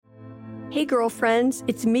Hey girlfriends,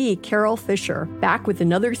 it's me, Carol Fisher, back with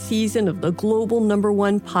another season of the global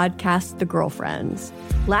 #1 podcast, The Girlfriends.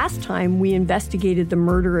 Last time, we investigated the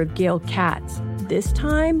murder of Gail Katz. This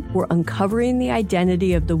time, we're uncovering the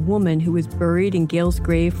identity of the woman who was buried in Gail's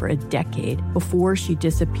grave for a decade before she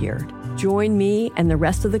disappeared. Join me and the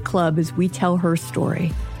rest of the club as we tell her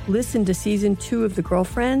story. Listen to Season 2 of The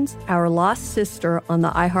Girlfriends, Our Lost Sister on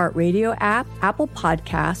the iHeartRadio app, Apple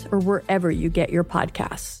Podcasts, or wherever you get your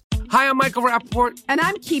podcasts. Hi, I'm Michael Rappaport. And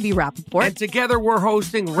I'm Kibi Rappaport. And together we're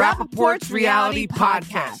hosting Rappaport's Reality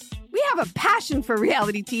Podcast. We have a passion for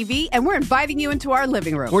reality TV, and we're inviting you into our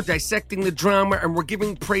living room. We're dissecting the drama, and we're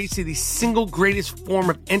giving praise to the single greatest form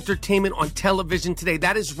of entertainment on television today.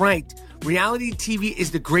 That is right. Reality TV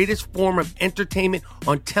is the greatest form of entertainment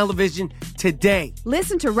on television today.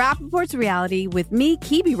 Listen to Rappaport's Reality with me,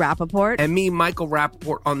 Kibi Rappaport. And me, Michael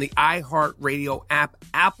Rappaport, on the iHeartRadio app,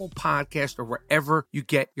 Apple Podcast, or wherever you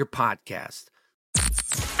get your podcast.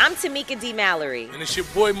 I'm Tamika D. Mallory. And it's your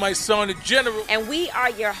boy, my son, the General. And we are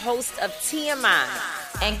your hosts of TMI.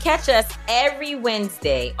 And catch us every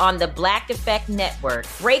Wednesday on the Black Effect Network,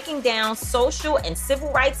 breaking down social and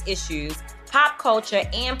civil rights issues, pop culture,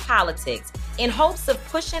 and politics in hopes of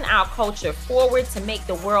pushing our culture forward to make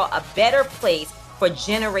the world a better place for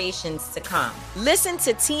generations to come. Listen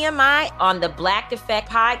to TMI on the Black Effect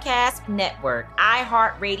Podcast Network,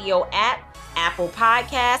 iHeartRadio app, Apple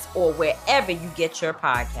Podcasts, or wherever you get your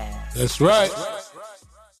podcasts. That's right.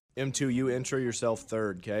 M2, you intro yourself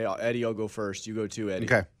third, okay? Eddie, I'll go first. You go too, Eddie.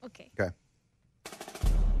 Okay.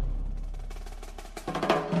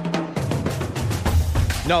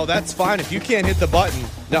 No, that's fine. If you can't hit the button.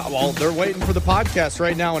 No, well, they're waiting for the podcast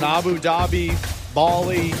right now in Abu Dhabi,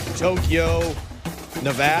 Bali, Tokyo,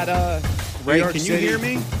 Nevada, Ray, New York can you City. hear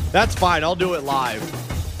me? That's fine. I'll do it live.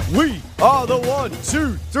 We are the 1,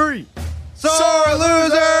 2, 3. Sore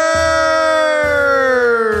losers!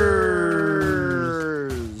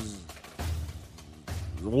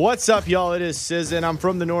 What's up, y'all? It is Sizzin. I'm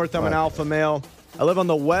from the north. I'm an alpha male. I live on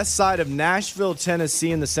the west side of Nashville, Tennessee,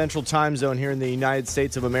 in the central time zone here in the United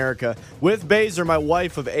States of America. With Baser, my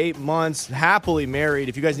wife of 8 months, happily married.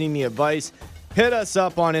 If you guys need any advice, hit us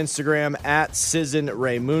up on Instagram at Sizzin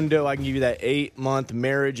Raymundo. I can give you that 8-month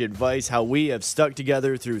marriage advice, how we have stuck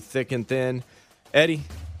together through thick and thin. Eddie?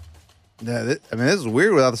 This is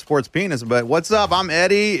weird without the sports penis, but what's up? I'm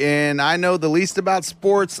Eddie, and I know the least about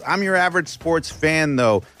sports. I'm your average sports fan,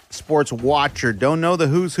 though. Sports watcher. Don't know the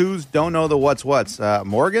who's, don't know the what's.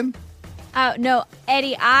 Morgan? No,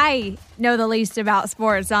 Eddie, I know the least about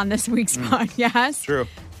sports on this week's podcast. True.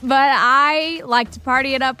 But I like to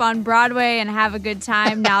party it up on Broadway and have a good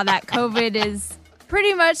time now that COVID is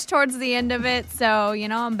pretty much towards the end of it. So,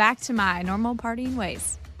 I'm back to my normal partying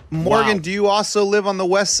ways. Morgan, Wow. do you also live on the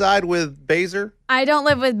west side with Baser? I don't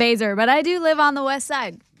live with Baser, but I do live on the west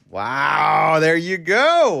side. Wow, there you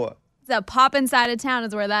go. The poppin' side of town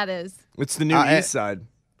is where that is. It's the new east side.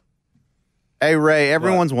 Hey, Ray,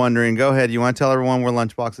 everyone's wondering. Go ahead. You want to tell everyone where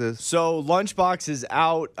Lunchbox is? So, Lunchbox is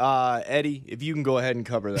out. Eddie, if you can go ahead and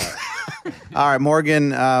cover that. All right,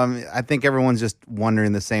 Morgan, I think everyone's just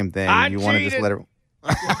wondering the same thing. You want to just let it...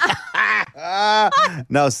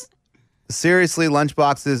 No, seriously,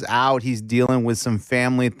 Lunchbox is out. He's dealing with some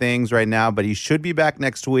family things right now, but he should be back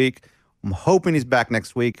next week. I'm hoping he's back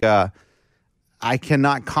next week. I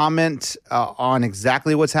cannot comment on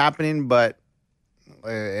exactly what's happening, but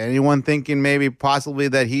anyone thinking maybe possibly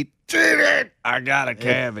that he cheated? I got a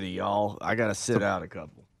cavity, y'all. I got to sit out a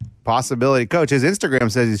couple. Possibility. Coach, his Instagram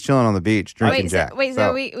says he's chilling on the beach drinking Jack.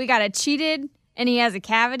 So we got a cheated and he has a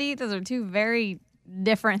cavity? Those are two very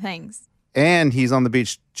different things. And he's on the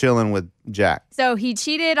beach chilling with Jack. So he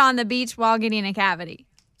cheated on the beach while getting a cavity.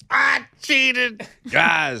 I cheated.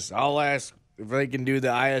 Guys, I'll ask if they can do the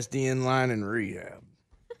ISDN line in rehab.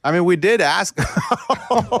 I mean, we did ask.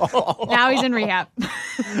 Now he's in rehab.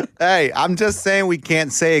 Hey, I'm just saying we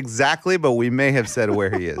can't say exactly, but we may have said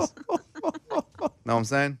where he is. Know what I'm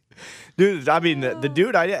saying? Dude, I mean, the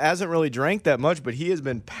dude hasn't really drank that much, but he has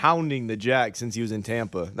been pounding the Jack since he was in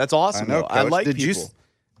Tampa. That's awesome. I know, though. I Coach. like Did people.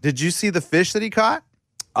 Did you see the fish that he caught?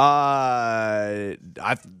 I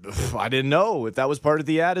didn't know if that was part of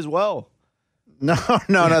the ad as well. No.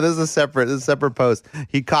 This is a separate post.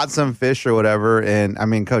 He caught some fish or whatever, and I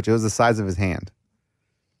mean, Coach, it was the size of his hand.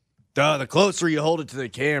 The closer you hold it to the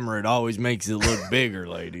camera, it always makes it look bigger,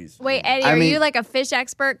 ladies. Wait, Eddie, are you like a fish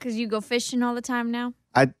expert because you go fishing all the time now?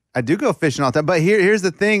 I do go fishing all the time, but here's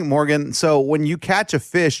the thing, Morgan. So when you catch a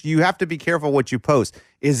fish, you have to be careful what you post.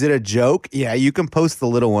 Is it a joke? Yeah, you can post the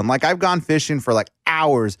little one. Like I've gone fishing for like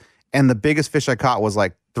hours, and the biggest fish I caught was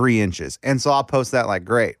like 3 inches. And so I'll post that like,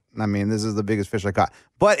 great. I mean, this is the biggest fish I caught.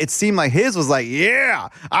 But it seemed like his was like, yeah,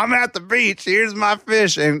 I'm at the beach. Here's my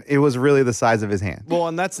fish. And it was really the size of his hand. Well,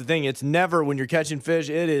 and that's the thing. It's never, when you're catching fish,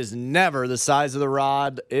 it is never the size of the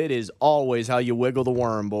rod. It is always how you wiggle the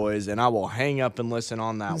worm, boys. And I will hang up and listen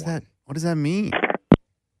on that one. What does that mean?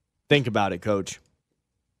 Think about it, Coach.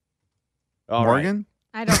 All Morgan?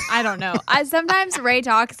 I don't know. Sometimes Ray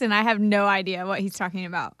talks and I have no idea what he's talking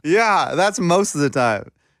about. Yeah, that's most of the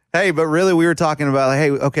time. Hey, but really we were talking about,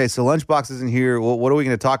 hey, okay, so Lunchbox isn't here. Well, what are we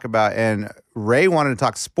going to talk about? And Ray wanted to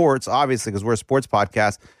talk sports, obviously, because we're a sports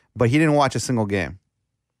podcast, but he didn't watch a single game.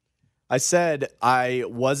 I said I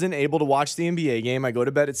wasn't able to watch the NBA game. I go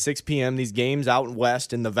to bed at 6 p.m. These games out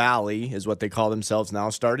west in the Valley is what they call themselves now.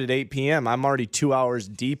 Start at 8 p.m. I'm already 2 hours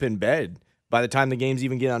deep in bed by the time the games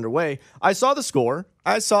even get underway. I saw the score.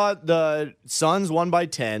 I saw the Suns won by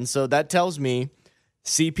 10, so that tells me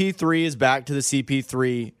CP3 is back to the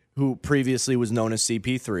CP3 who previously was known as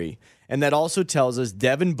CP3. And that also tells us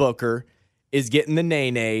Devin Booker is getting the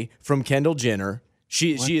nay-nay from Kendall Jenner.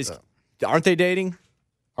 She is. Aren't they dating?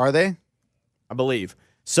 Are they? I believe.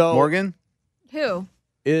 So Morgan? Who?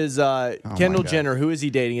 Is Kendall Jenner, who is he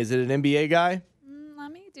dating? Is it an NBA guy?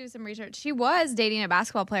 Let me do some research. She was dating a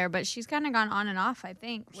basketball player, but she's kind of gone on and off, I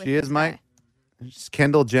think. She is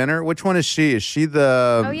Kendall Jenner? Which one is she? Is she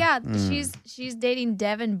the... Oh, yeah. She's dating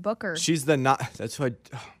Devin Booker. She's the not... That's what...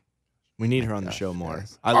 We need her on the show more.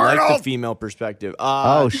 I like the female perspective.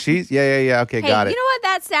 She's... Yeah. Okay, hey, got it. You know what?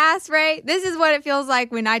 That's sass, Ray. This is what it feels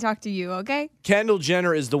like when I talk to you, okay? Kendall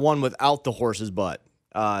Jenner is the one without the horse's butt.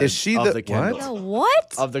 Is she of the Kendall. Yo,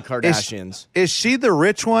 what? Of the Kardashians. Is she the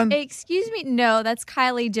rich one? Excuse me? No, that's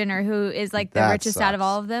Kylie Jenner, who is like the That richest sucks. out of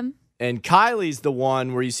all of them. And Kylie's the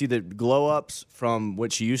one where you see the glow-ups from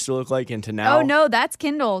what she used to look like into now. Oh, no, that's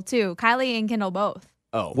Kendall, too. Kylie and Kendall both.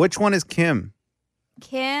 Oh. Which one is Kim?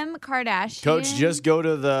 Kim Kardashian. Coach, just go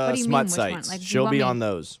to the What do you smut mean, which sites. one? Like, do you She'll want be me- on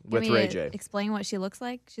those with Ray J. Explain what she looks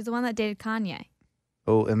like. She's the one that dated Kanye.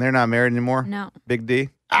 Oh, and they're not married anymore? No. Big D?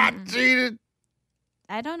 I cheated.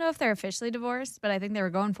 I don't know if they're officially divorced, but I think they were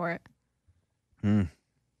going for it.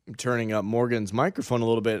 I'm turning up Morgan's microphone a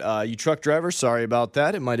little bit. You truck driver, sorry about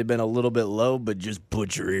that. It might have been a little bit low, but just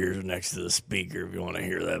put your ears next to the speaker if you want to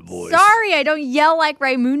hear that voice. Sorry, I don't yell like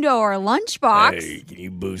Raymundo or Lunchbox. Hey, can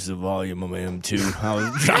you boost the volume of M2? I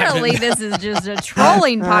was Apparently, this is just a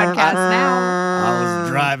trolling podcast now. I was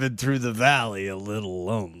driving through the valley a little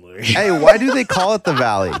lonely. Hey, why do they call it the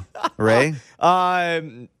Valley, Ray?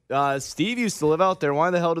 Steve used to live out there. Why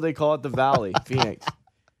the hell do they call it the Valley, Phoenix?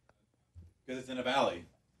 Because it's in a valley.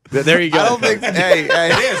 There you go. I don't think. Hey.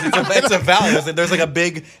 It is. It's a valley. There's like a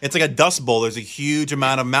big. It's like a dust bowl. There's a huge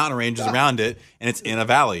amount of mountain ranges around it, and it's in a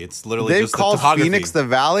valley. It's literally They've just the called topography. Phoenix the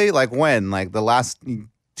Valley? Like when? Like the last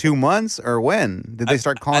 2 months? Or when did they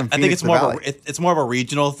start calling Phoenix I think it's the more Valley? it's more of a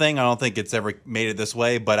regional thing. I don't think it's ever made it this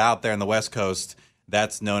way. But out there in the West Coast,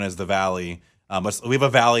 that's known as the Valley. But we have a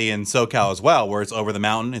valley in SoCal as well, where it's over the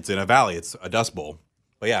mountain. It's in a valley. It's a dust bowl.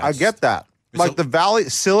 But yeah, I get that. Like the Valley,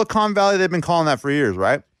 Silicon Valley, they've been calling that for years,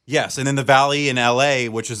 right? Yes, and then the valley in LA,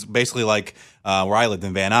 which is basically like where I lived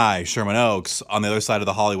in Van Nuys, Sherman Oaks, on the other side of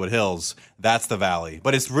the Hollywood Hills. That's the valley.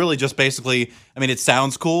 But it's really just basically, I mean, it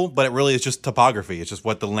sounds cool, but it really is just topography. It's just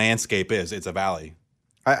what the landscape is. It's a valley.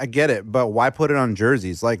 I get it, but why put it on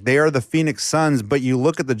jerseys? Like, they are the Phoenix Suns, but you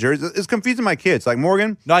look at the jerseys. It's confusing my kids. Like,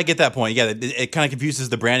 Morgan? No, I get that point. Yeah, it kind of confuses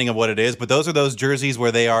the branding of what it is, but those are those jerseys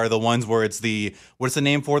where they are the ones where it's the, what's the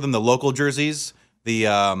name for them? The local jerseys. The, you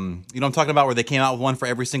know what I'm talking about, where they came out with one for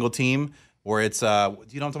every single team, where it's, do you know what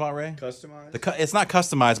I'm talking about, Ray? Customized? It's not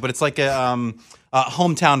customized, but it's like a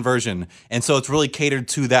hometown version. And so it's really catered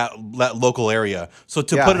to that local area. So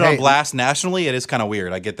to put it on blast nationally, it is kind of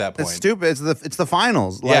weird. I get that point. It's stupid. It's the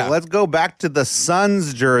finals. Like, Yeah. let's go back to the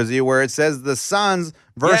Suns jersey where it says the Suns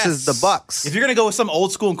versus the Bucks. If you're going to go with some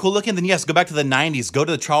old school and cool looking, then yes, go back to the 90s. Go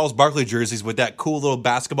to the Charles Barkley jerseys with that cool little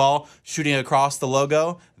basketball shooting across the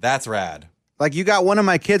logo. That's rad. Like, you got one of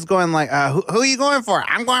my kids going like, who are you going for?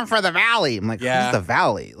 I'm going for the Valley. I'm like, Yeah. who's the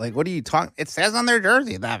Valley? Like, what are you talking? It says on their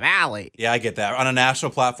jersey, the Valley. Yeah, I get that. On a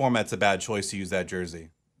national platform, that's a bad choice to use that jersey.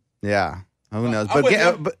 Yeah. Who knows? I'm with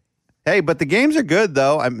you. But hey, but the games are good,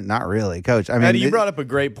 though. I mean, not really, Coach. I mean, Eddie, you brought up a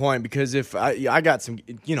great point, because if I got some,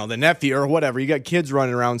 the nephew or whatever, you got kids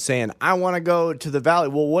running around saying, I want to go to the Valley.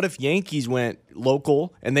 Well, what if Yankees went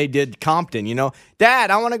local and they did Compton,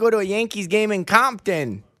 Dad, I want to go to a Yankees game in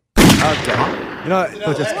Compton. Okay.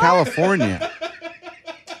 Coach, it's California.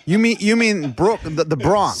 You mean the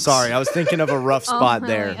Bronx? Sorry, I was thinking of a rough spot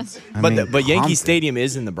there. yes. But Yankee Compton. Stadium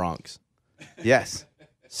is in the Bronx. Yes.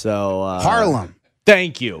 So Harlem.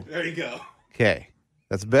 Thank you. There you go. Okay.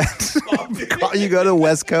 That's bad. You go to the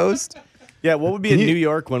West Coast? Yeah, what would be a New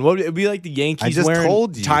York one? What would it be like the Yankees I just wearing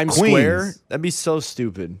told you, Times Queens. Square? That'd be so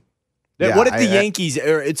stupid. Yeah, What if the Yankees?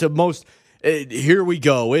 It's a most. Here we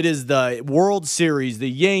go. It is the World Series, the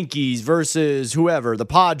Yankees versus whoever, the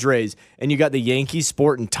Padres, and you got the Yankees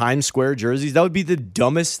sporting Times Square jerseys. That would be the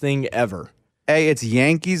dumbest thing ever. Hey, it's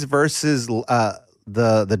Yankees versus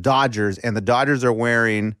the Dodgers, and the Dodgers are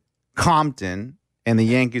wearing Compton, and the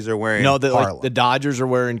Yankees are wearing Harlem. Like the Dodgers are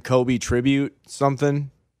wearing Kobe tribute something.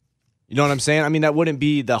 You know what I'm saying? I mean, that wouldn't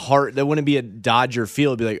be the heart. That wouldn't be a Dodger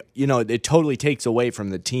feel. It'd be like, it totally takes away from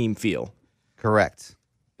the team feel. Correct.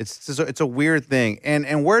 It's a weird thing.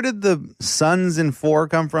 And where did the Suns in 4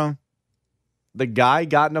 come from? The guy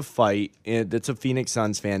got in a fight, and that's a Phoenix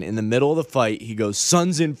Suns fan. In the middle of the fight, he goes,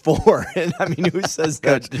 Suns in 4. And I mean, who says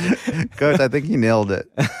that? Coach, I think he nailed it.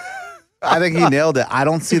 I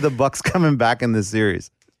don't see the Bucks coming back in this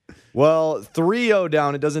series. Well, 3-0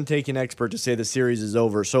 down. It doesn't take an expert to say the series is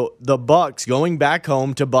over. So the Bucks going back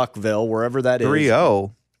home to Buckville, wherever that is.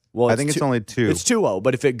 3-0? Well, I think it's only 2. It's 2-0,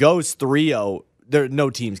 but if it goes 3-0, no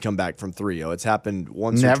teams come back from 3-0. It's happened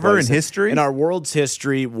once Never or twice. in history? In our world's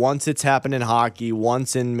history, once it's happened in hockey,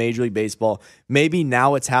 once in Major League Baseball. Maybe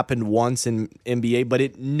now it's happened once in NBA, but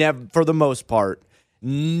it never, for the most part,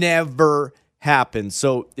 never happened.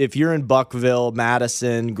 So if you're in Buckville,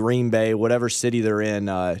 Madison, Green Bay, whatever city they're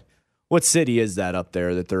in, what city is that up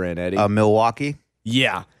there that they're in, Eddie? Milwaukee.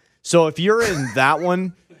 Yeah. So if you're in that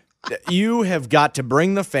one, you have got to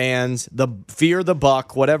bring the fans, fear the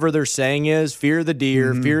buck, whatever their saying is, fear the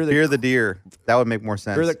deer, fear the deer. That would make more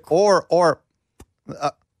sense. Fear Or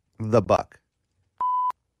the buck.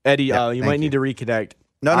 Eddie, you might need to reconnect.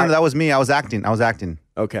 No, that was me. I was acting.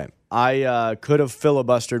 Okay. I could have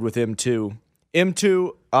filibustered with M2.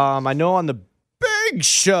 M2, I know on the big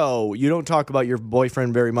show, you don't talk about your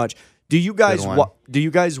boyfriend very much. Do you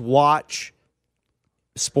guys watch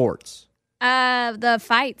sports? The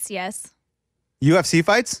fights, yes. UFC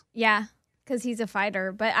fights? Yeah, because he's a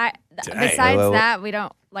fighter. But Dang. besides that, we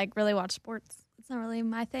don't really watch sports. It's not really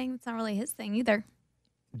my thing. It's not really his thing either.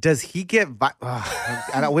 Does he get? We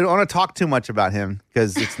don't want to talk too much about him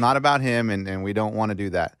because it's not about him, and we don't want to do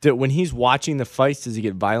that. When he's watching the fights, does he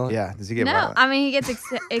get violent? Yeah, does he get no, violent? I mean, he gets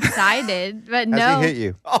excited, but no. Has he hit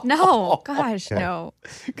you? No, gosh, no.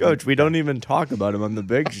 Coach, we don't even talk about him on the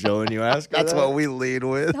big show, and you ask That's what we lead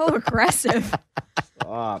with. So aggressive.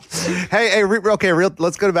 Hey,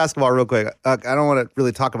 let's go to basketball real quick. I don't want to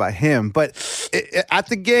really talk about him, but at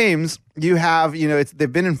the games, you have,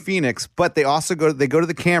 they've been in Phoenix, but they also go to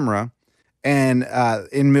the camera, and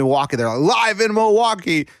in Milwaukee, they're like, live in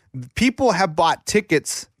Milwaukee. People have bought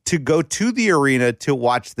tickets to go to the arena to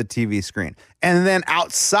watch the TV screen. And then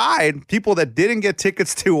outside, people that didn't get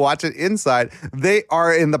tickets to watch it inside, they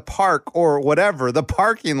are in the park or whatever, the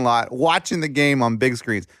parking lot, watching the game on big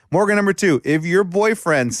screens. Morgan, number 2, if your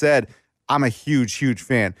boyfriend said, I'm a huge, huge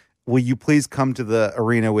fan, will you please come to the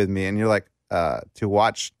arena with me? And you're like, to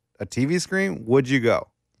watch a TV screen, would you go?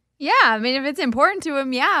 Yeah, I mean, if it's important to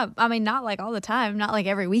him, yeah. I mean, not like all the time, not like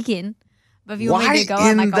every weekend. But if you want me to go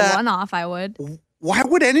on like a one-off, I would. Why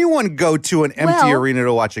would anyone go to an empty arena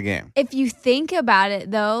to watch a game? If you think about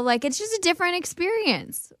it, though, like it's just a different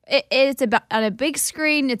experience. It's about on a big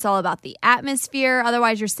screen. It's all about the atmosphere.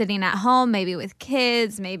 Otherwise, you're sitting at home, maybe with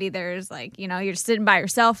kids. Maybe there's you're sitting by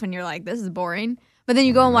yourself and you're like, this is boring. But then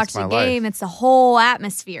you go and watch the game. It's the whole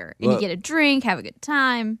atmosphere. And you get a drink, have a good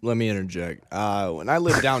time. Let me interject. When I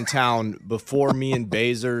lived downtown, before me and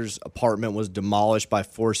Bazer's apartment was demolished by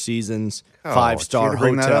Four Seasons, 5-star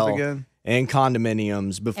hotel, and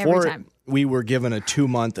condominiums, before we were given a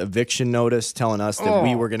 2-month eviction notice telling us that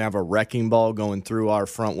we were going to have a wrecking ball going through our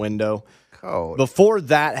front window. Before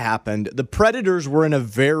that happened, the Predators were in a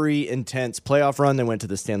very intense playoff run. They went to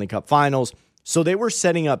the Stanley Cup Finals. So they were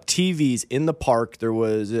setting up TVs in the park. There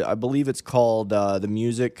was, I believe it's called the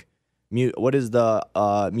music. What is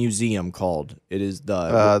the museum called? It is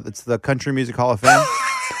it's the Country Music Hall of Fame.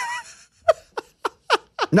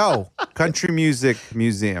 No, Country Music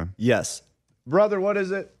Museum. Yes, brother. What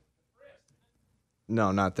is it?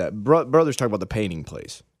 No, not that. Brother's talking about the painting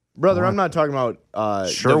place. Brother, I'm not talking about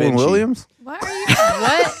Sherwin-Williams. What are you?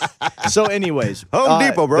 What? So, anyways, Home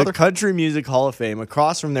Depot, brother. The Country Music Hall of Fame.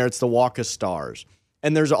 Across from there, it's the Walk of Stars,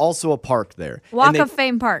 and there's also a park there. Walk of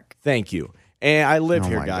Fame Park. Thank you. And I live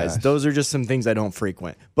here, guys. Gosh. Those are just some things I don't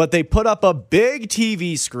frequent. But they put up a big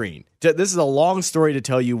TV screen. This is a long story to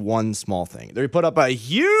tell you one small thing. They put up a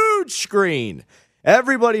huge screen.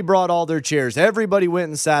 Everybody brought all their chairs. Everybody went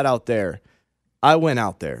and sat out there. I went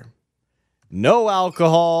out there. No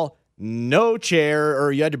alcohol, no chair,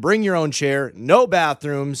 or you had to bring your own chair, no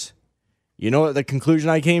bathrooms. You know what the conclusion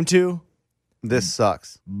I came to? This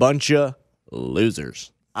sucks. Bunch of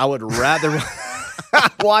Losers. I would rather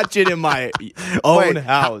watch it in my own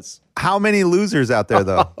house. How many losers out there,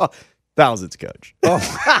 though? Thousands, Coach.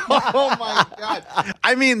 Oh my God.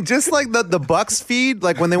 I mean, just like the Bucks feed,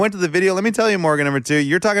 like when they went to the video, let me tell you, Morgan, number 2,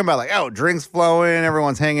 you're talking about like, oh, drinks flowing,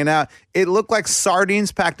 everyone's hanging out. It looked like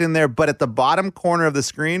sardines packed in there, but at the bottom corner of the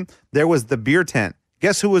screen, there was the beer tent.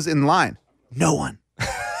 Guess who was in line? No one.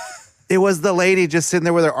 It was the lady just sitting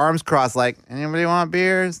there with her arms crossed like, anybody want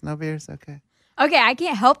beers? No beers? Okay. Okay, I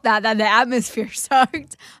can't help that the atmosphere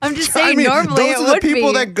sucked. I'm just saying normally those it are the would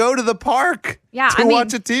people be. that go to the park to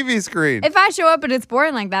watch a TV screen. If I show up and it's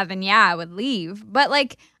boring like that, then yeah, I would leave. But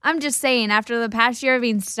like, I'm just saying, after the past year of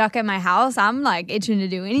being stuck at my house, I'm like itching to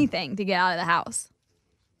do anything to get out of the house.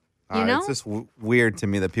 You know? It's just weird to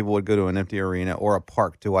me that people would go to an empty arena or a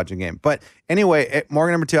park to watch a game. But anyway,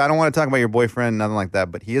 Morgan, number 2, I don't want to talk about your boyfriend, nothing like that,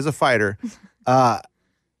 but he is a fighter.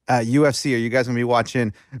 UFC, are you guys going to be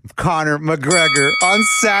watching Conor McGregor on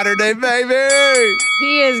Saturday, baby?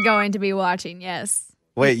 He is going to be watching, yes.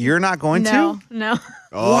 Wait, you're not going to? No.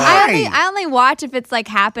 Why? I only watch if it's like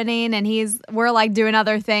happening and we're like doing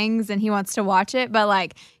other things and he wants to watch it. But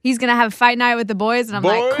like he's gonna have a fight night with the boys and I'm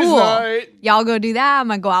like, cool. Y'all go do that. I'm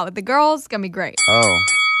gonna go out with the girls. It's gonna be great. Oh.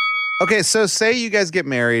 Okay, so say you guys get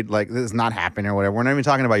married, like this is not happening or whatever. We're not even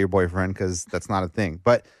talking about your boyfriend because that's not a thing.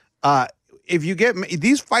 But if you get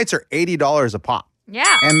these fights are $80 a pop.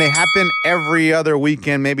 Yeah. And they happen every other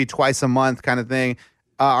weekend, maybe twice a month kind of thing.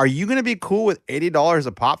 Are you going to be cool with $80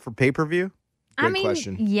 a pop for pay-per-view?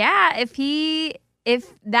 Question. Yeah, if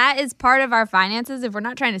that is part of our finances, if we're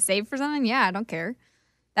not trying to save for something, yeah, I don't care.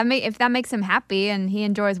 If that makes him happy and he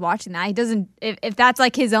enjoys watching that, he doesn't. If that's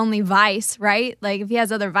like his only vice, right? Like if he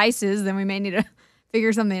has other vices, then we may need to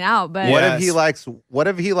figure something out. But What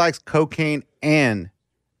if he likes cocaine and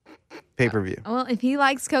pay-per-view? Well, if he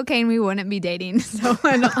likes cocaine, we wouldn't be dating, so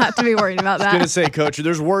I don't have to be worried about that. I was going to say, Coach,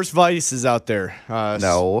 there's worse vices out there.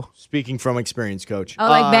 No. Speaking from experience, Coach. Oh,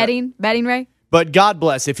 like betting, Ray? But God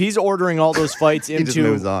bless. If he's ordering all those fights just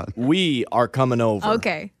moves into, on. we are coming over.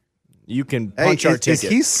 Okay. You can punch our ticket. Is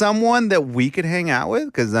he someone that we could hang out with?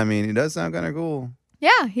 Because, I mean, he does sound kind of cool.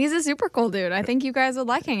 Yeah, he's a super cool dude. I think you guys would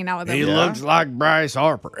like hanging out with him. He looks like Bryce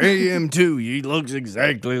Harper. AM2, he looks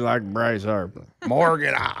exactly like Bryce Harper.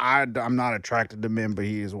 Morgan, I'm not attracted to men, but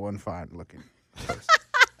he is one fine-looking person.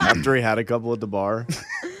 After he had a couple at the bar.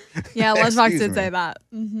 Yeah, Lunchbox Excuse did me. say that.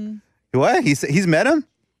 Mm-hmm. What? He's met him?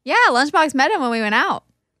 Yeah, Lunchbox met him when we went out.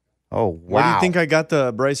 Oh, wow. Why do you think I got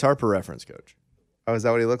the Bryce Harper reference, Coach? Oh, is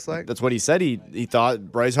that what he looks like? That's what he said. He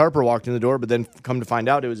thought Bryce Harper walked in the door, but then come to find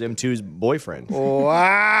out it was M2's boyfriend.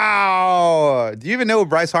 Wow. Do you even know who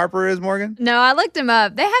Bryce Harper is, Morgan? No, I looked him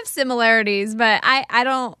up. They have similarities, but I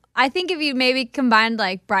don't. I think if you maybe combined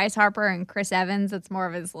like Bryce Harper and Chris Evans, it's more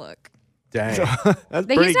of his look. Dang. That's But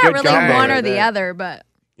pretty he's not good really combo one right or the there. other, but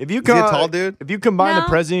If you Is he a tall dude? If you combine the No.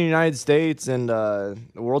 president of the United States and the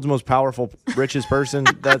world's most powerful, richest person,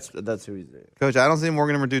 that's who he's. Coach, I don't see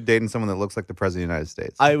Morgan ever do dating someone that looks like the president of the United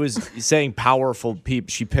States. I was saying powerful people.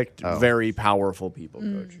 She picked Oh. very powerful people,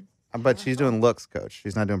 Coach. But she's doing looks, Coach.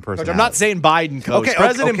 She's not doing Coach, personality. I'm not saying Biden, Coach. Okay,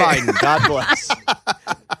 President okay. Biden. God bless.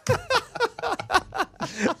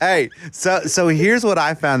 Hey, so here's what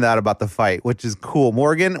I found out about the fight, which is cool.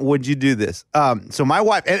 Morgan, would you do this? So my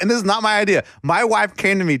wife, and this is not my idea. My wife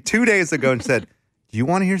came to me 2 days ago and said, do you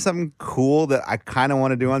want to hear something cool that I kind of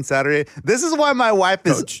want to do on Saturday? This is why my wife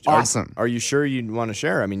is Coach, awesome. Are you sure you want to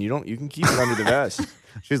share? I mean, you can keep it under the vest.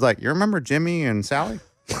 She's like, you remember Jimmy and Sally?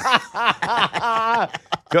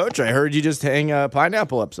 Coach, I heard you just hang a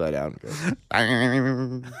pineapple upside down.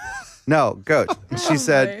 No, Coach. She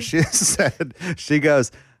said, she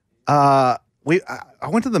goes, I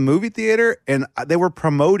went to the movie theater and they were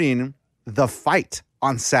promoting The Fight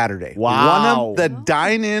on Saturday. Wow. One of the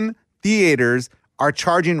dine-in theaters are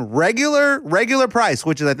charging regular price,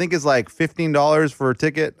 which is I think is like $15 for a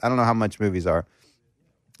ticket. I don't know how much movies are.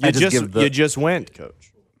 You just went,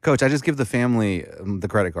 Coach. Coach, I just give the family the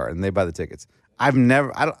credit card and they buy the tickets. I don't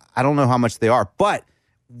know how much they are, but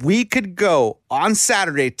we could go on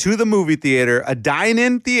Saturday to the movie theater, a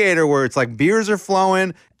dine-in theater where it's like beers are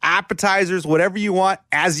flowing, appetizers, whatever you want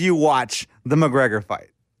as you watch the McGregor fight.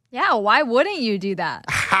 yeah, why wouldn't you do that?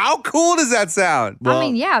 How cool does that sound? I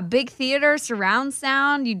mean, yeah, big theater, surround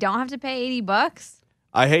sound. You don't have to pay $80.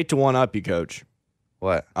 I hate to one-up you, Coach.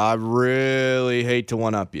 What? I really hate to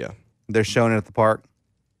one-up you. They're showing it at the park?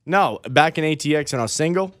 No, back in ATX and I was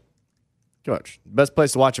single. Coach, best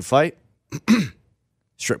place to watch a fight?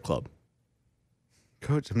 Strip club.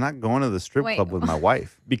 Coach, I'm not going to the strip Wait. club with my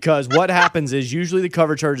wife. Because what happens is usually the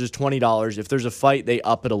cover charge is $20. If there's a fight, they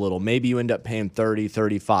up it a little. Maybe you end up paying $30,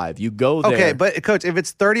 $35. You go there. Okay, but Coach, if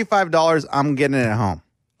it's $35, I'm getting it at home.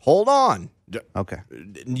 Hold on. Okay.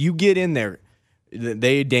 You get in there.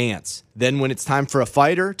 They dance. Then when it's time for a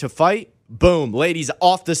fighter to fight, boom, ladies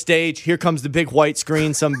off the stage. Here comes the big white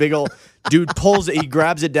screen. Some big old dude pulls it. He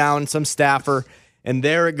grabs it down, some staffer. And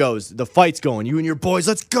there it goes. The fight's going. You and your boys,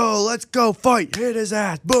 let's go, fight. Hit his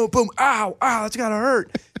ass. Boom, boom, ow, that's gotta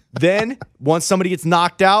hurt. Then, once somebody gets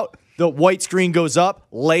knocked out, the white screen goes up.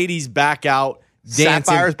 Ladies back out. Dancing.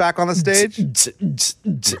 Sapphire's back on the stage?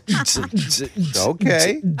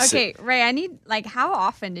 Okay. Okay, Ray, I need, how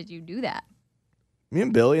often did you do that? Me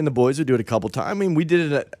and Billy and the boys would do it a couple times. I mean, we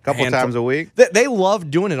did it a Couple times a week? They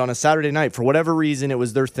loved doing it on a Saturday night. For whatever reason, it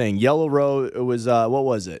was their thing. Yellow Row, it was, what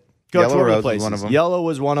was it? Yellow Rose Rose was one of them. Yellow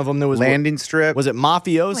was one of them. There was Landing Strip. Was it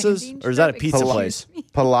Mafiosa's? Landing Or is that a Strip? pizza Excuse place? me.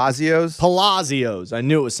 Palazzio's. Palazzio's. I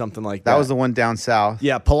knew it was something like that. That was the one down south.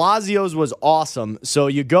 Yeah, Palazzio's was awesome. So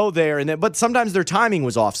you go there, but sometimes their timing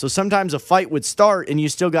was off. So sometimes a fight would start, and you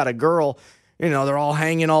still got a girl. They're all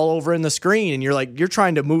hanging all over in the screen, and you're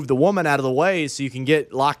trying to move the woman out of the way so you can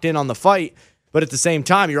get locked in on the fight. But at the same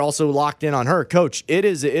time, you're also locked in on her. Coach, it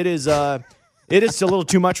is a little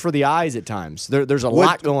too much for the eyes at times. There's a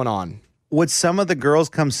lot going on. Would some of the girls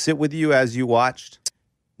come sit with you as you watched?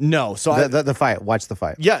 No, so the fight. Watch the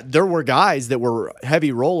fight. Yeah, there were guys that were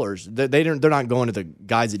heavy rollers. They're not going to the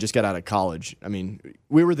guys that just got out of college. I mean,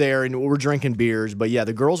 we were there and we were drinking beers, but yeah,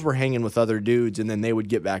 the girls were hanging with other dudes, and then they would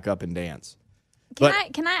get back up and dance.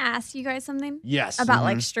 Can I ask you guys something? Yes.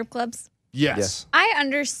 About strip clubs? Yes. I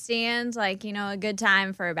understand, a good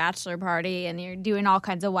time for a bachelor party and you're doing all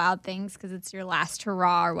kinds of wild things because it's your last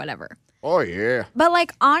hurrah or whatever. Oh, yeah.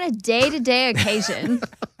 But, on a day-to-day occasion,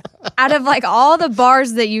 out of, all the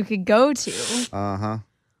bars that you could go to,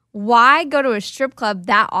 why go to a strip club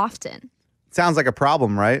that often? Sounds like a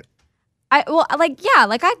problem, right? I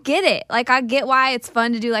get it. I get why it's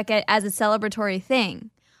fun to do, as a celebratory thing.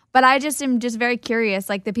 But I just am just very curious,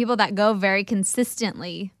 the people that go very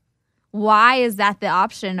consistently, why is that the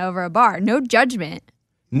option over a bar? No judgment.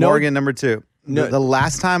 Morgan, number 2. No. The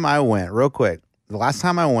last time I went, real quick, was...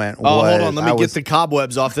 hold on. Let me get the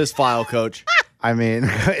cobwebs off this file, Coach. I mean,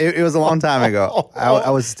 it was a long time ago. I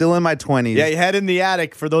was still in my 20s. Yeah, you head in the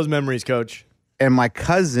attic for those memories, Coach. And my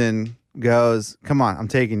cousin goes, come on, I'm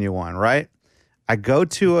taking you one, right? I go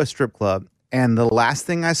to a strip club, and the last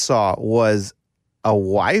thing I saw was a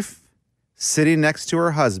wife sitting next to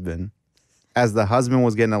her husband as the husband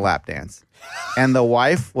was getting a lap dance. And the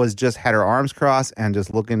wife had her arms crossed and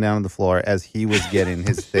just looking down on the floor as he was getting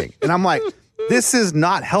his thing. And I'm like, this is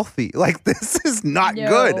not healthy. This is not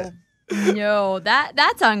good. No,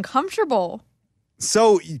 that's uncomfortable.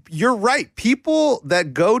 So you're right. People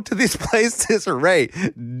that go to these places are right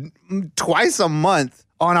twice a month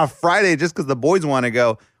on a Friday just because the boys want to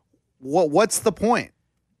go. What's the point?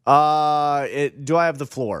 Do I have the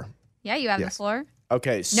floor? Yeah, you have the floor.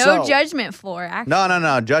 Okay, No judgment floor, actually.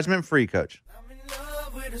 No. Judgment free, Coach.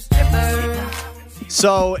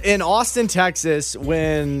 So in Austin, Texas,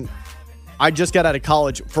 when I just got out of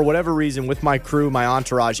college, for whatever reason, with my crew, my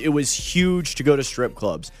entourage, it was huge to go to strip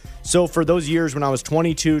clubs. So for those years when I was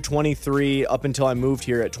 22, 23, up until I moved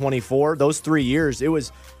here at 24, those 3 years, it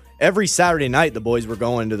was every Saturday night the boys were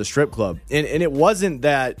going to the strip club. And it wasn't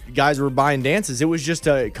that guys were buying dances. It was just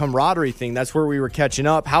a camaraderie thing. That's where we were catching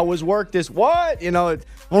up. How was work this? What?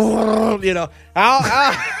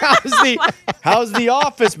 How's the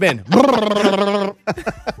office been? What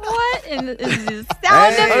in the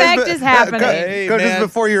sound effect is happening? Hey, Coach, this is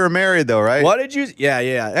before you were married, though, right? What did you? Yeah.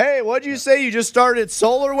 Hey, what'd you say? You just started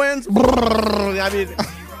Solar Winds? I mean,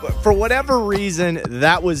 for whatever reason,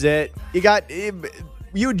 that was it.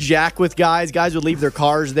 You would jack with guys. Guys would leave their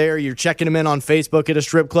cars there. You're checking them in on Facebook at a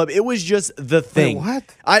strip club. It was just the thing. Wait,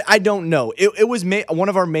 what? I don't know. It was one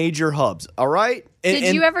of our major hubs. All right.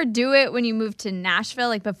 Did you ever do it when you moved to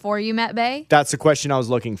Nashville, before you met Bay? That's the question I was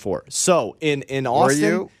looking for. So in Austin,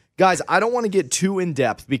 you? guys, I don't want to get too in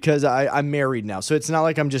depth because I'm married now. So it's not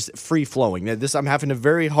like I'm just free flowing. I'm having to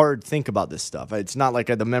very hard think about this stuff. It's not like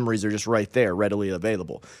the memories are just right there, readily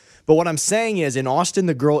available. But what I'm saying is, in Austin,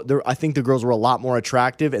 I think the girls were a lot more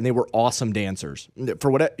attractive, and they were awesome dancers.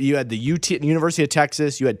 For what you had the University of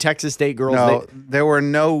Texas, you had Texas State girls. No, there were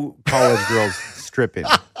no college girls stripping.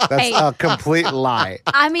 That's a complete lie.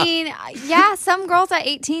 I mean, yeah, some girls at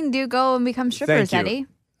 18 do go and become strippers, Thank you.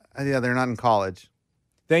 Eddie. Yeah, they're not in college.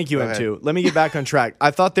 Thank you, Go ahead. M2. Let me get back on track. I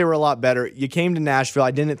thought they were a lot better. You came to Nashville.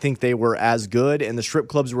 I didn't think they were as good, and the strip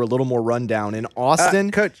clubs were a little more rundown. In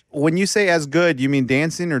Austin, Coach, when you say as good, you mean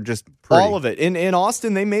dancing or just pretty? all of it. In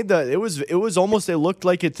Austin, they made it was almost, it looked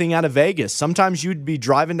like a thing out of Vegas. Sometimes you'd be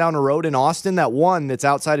driving down a road in Austin, that one that's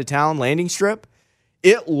outside of town, landing strip.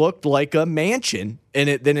 It looked like a mansion, and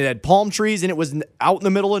then it had palm trees, and it was out in the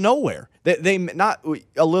middle of nowhere. They not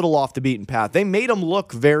a little off the beaten path. They made them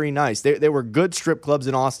look very nice. They were good strip clubs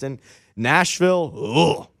in Austin.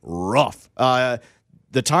 Nashville, rough.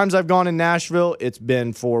 The times I've gone in Nashville, it's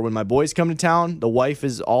been for when my boys come to town. The wife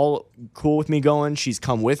is all cool with me going. She's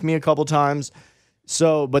come with me a couple times.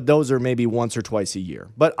 So, but those are maybe once or twice a year.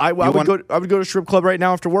 But I would go to a strip club right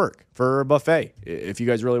now after work for a buffet if you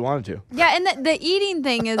guys really wanted to. Yeah, and the eating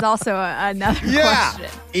thing is also another question.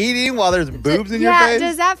 Eating while there's boobs in your Yeah, face.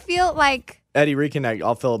 does that feel like Eddie, reconnect.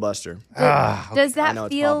 I'll filibuster. does I know that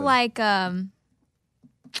it's feel popping. like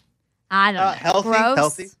I don't know, healthy?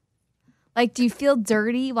 gross? Like, do you feel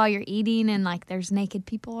dirty while you're eating and like there's naked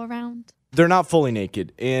people around? They're not fully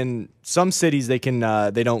naked. In some cities, they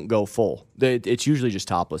don't go full. It's usually just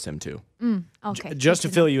topless. Him too. Okay, Just to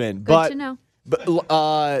fill you in. Good to know.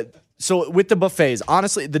 But so with the buffets,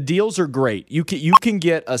 honestly, the deals are great. You can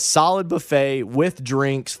get a solid buffet with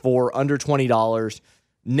drinks for under $20.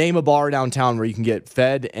 Name a bar downtown where you can get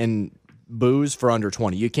fed and booze for under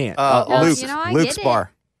 $20. You can't. you know, I Luke's get it.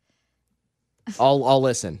 bar. I'll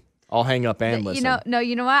listen. I'll hang up and listen.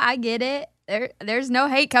 You know what? I get it. There's no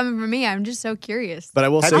hate coming from me. I'm just so curious. But I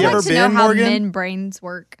will Have say, you I ever like to been, know how Morgan? men brains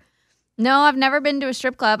work. No, I've never been to a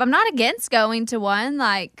strip club. I'm not against going to one.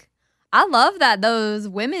 Like, I love that those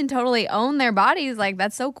women totally own their bodies. Like,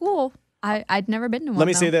 that's so cool. I'd never been to one. let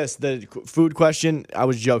me though. say this: the food question. I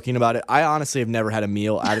was joking about it. I honestly have never had a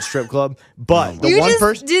meal at a strip club, but the You one just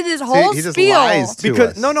person. did this whole he just spiel. lies to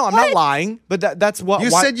Because us. no, I'm not lying. But that's what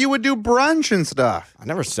You why- said you would do brunch and stuff. I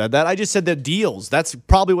never said that. I just said the deals. That's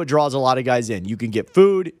probably what draws a lot of guys in. You can get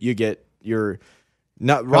food. You get your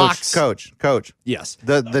nut rocks. Coach. Yes.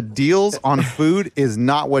 The deals on food is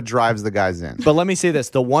not what drives the guys in. But let me say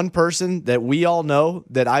this: the one person that we all know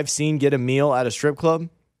that I've seen get a meal at a strip club.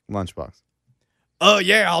 Lunchbox. Oh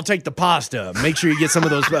yeah, I'll take the pasta. Make sure you get some of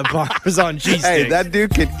those Parmesan cheese Hey, sticks. that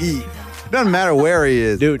dude can eat. Doesn't matter where he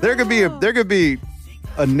is, Dude. There could be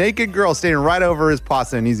a naked girl standing right over his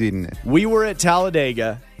pasta and he's eating it. We were at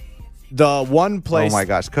Talladega. The one place. Oh my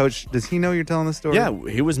gosh, Coach! Does he know you're telling this story? Yeah,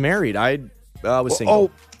 he was married. I was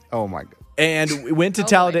single. Oh my God. And we went to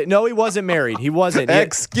Talladega. No, he wasn't married. He wasn't. Yet.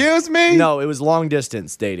 Excuse me. No, it was long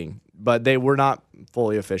distance dating, but they were not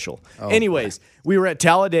fully official. Anyways, we were at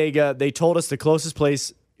Talladega. They told us the closest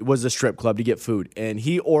place was a strip club to get food, and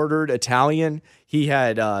he ordered Italian. He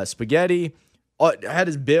had spaghetti, had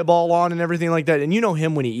his bib all on and everything like that. And you know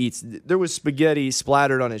him when he eats. There was spaghetti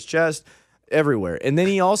splattered on his chest everywhere. And then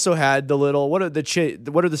he also had the little what are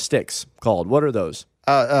the sticks called? What are those?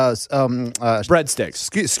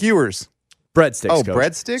 Breadsticks. Skewers. Breadsticks. Oh, Coach.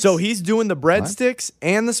 breadsticks? So he's doing the breadsticks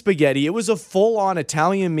and the spaghetti. It was a full-on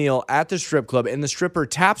Italian meal at the strip club, and the stripper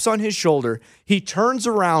taps on his shoulder. He turns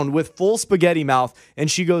around with full spaghetti mouth,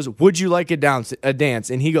 and she goes, "Would you like a dance?"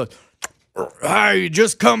 And he goes, "Hey,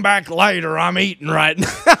 just come back later. I'm eating right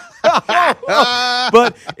now."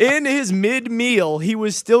 But in his mid-meal, he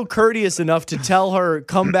was still courteous enough to tell her,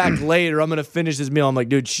 "Come back later. I'm going to finish this meal." I'm like,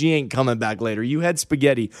 dude, she ain't coming back later. You had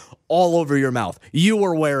spaghetti all over your mouth. You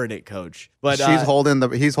were wearing it, Coach. But he's holding the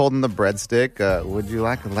breadstick. Would you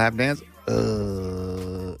like a lap dance?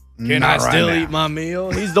 Can I still eat my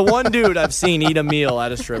meal? He's the one dude I've seen eat a meal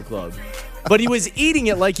at a strip club. But he was eating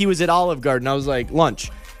it like he was at Olive Garden. I was like,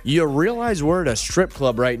 lunch. You realize we're at a strip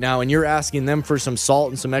club right now and you're asking them for some salt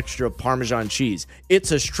and some extra Parmesan cheese.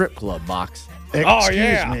 It's a strip club, Box.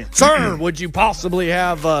 Excuse me. Sir, would you possibly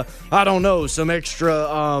have, I don't know, some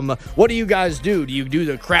extra, what do you guys do? Do you do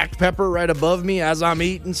the cracked pepper right above me as I'm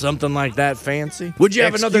eating? Something like that fancy? Would you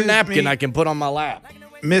have another Excuse napkin me? I can put on my lap?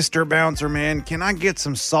 Mr. Bouncer Man, can I get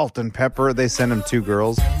some salt and pepper? They send him 2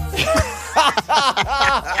 girls.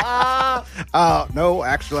 No,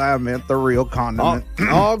 actually, I meant the real condiment.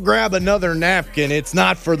 I'll grab another napkin. It's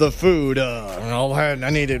not for the food. I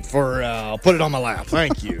need it for, I'll put it on my lap.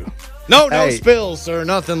 Thank you. No Hey. spills, sir.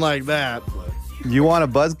 Nothing like that. You want a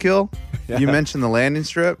buzzkill? You mentioned the landing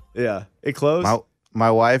strip. Yeah. It closed?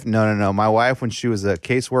 My wife, no. My wife, when she was a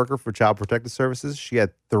caseworker for Child Protective Services, she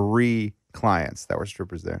had 3 clients that were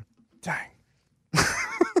strippers there. Dang.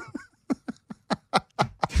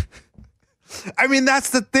 I mean,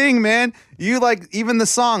 that's the thing, man. You like, even the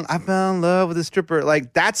song, I fell in love with a stripper.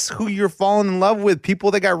 Like, that's who you're falling in love with.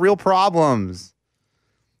 People that got real problems.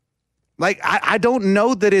 Like, I don't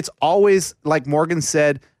know that it's always, like Morgan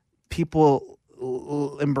said, people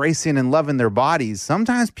embracing and loving their bodies.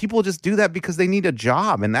 Sometimes people just do that because they need a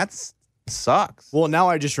job, and that sucks. Well, now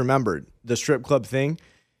I just remembered the strip club thing.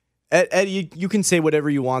 Ed, you can say whatever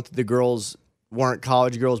you want that the girls weren't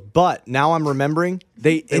college girls, but now I'm remembering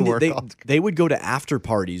they would go to after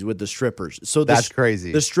parties with the strippers. So that's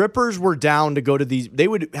crazy. The strippers were down to go to these. They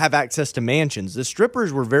would have access to mansions. The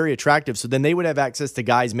strippers were very attractive, so then they would have access to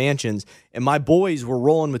guys' mansions. And my boys were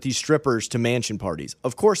rolling with these strippers to mansion parties.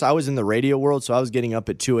 Of course, I was in the radio world, so I was getting up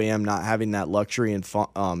at 2 a.m., not having that luxury and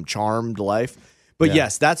charmed life. But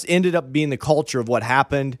yes, that's ended up being the culture of what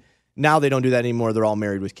happened. Now they don't do that anymore. They're all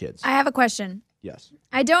married with kids. I have a question. Yes.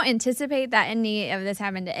 I don't anticipate that any of this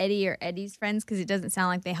happened to Eddie or Eddie's friends because it doesn't sound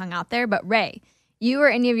like they hung out there. But Ray, you or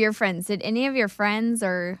any of your friends, did any of your friends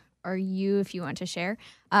or you, if you want to share,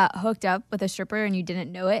 hooked up with a stripper and you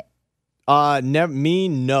didn't know it?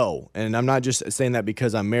 No. And I'm not just saying that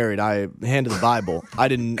because I'm married. I handed the Bible. I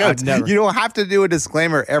didn't. Coach, I've never. You don't have to do a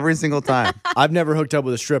disclaimer every single time. I've never hooked up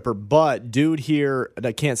with a stripper, but dude here,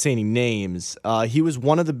 I can't say any names. He was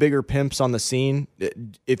one of the bigger pimps on the scene.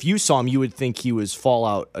 If you saw him, you would think he was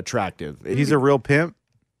Fallout attractive. He's a real pimp?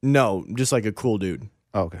 No, just like a cool dude.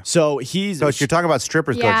 Oh, okay. So he's. Coach, you're talking about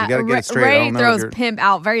strippers, Coach. You got to get it straight. Ray throws pimp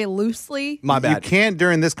out very loosely. My bad. You can't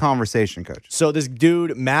during this conversation, Coach. So this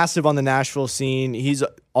dude, massive on the Nashville scene. He's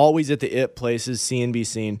always at the IT places, CNB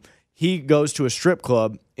scene. He goes to a strip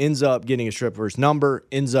club, ends up getting a stripper's number,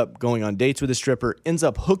 ends up going on dates with a stripper, ends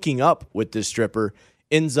up hooking up with this stripper,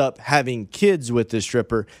 ends up having kids with this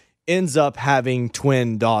stripper, ends up having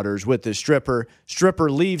twin daughters with this stripper. Stripper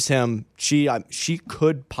leaves him. She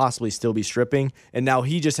could possibly still be stripping, and now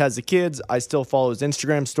he just has the kids. I still follow his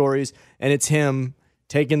Instagram stories, and it's him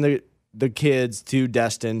taking the kids to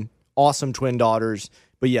Destin. Awesome twin daughters.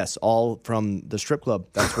 But yes, all from the strip club.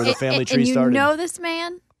 That's where the family tree started. And you know this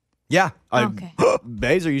man? Yeah. Okay.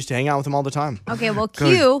 Baser used to hang out with him all the time. Okay, well,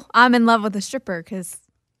 Q, I'm in love with a stripper because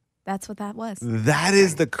that's what that was. That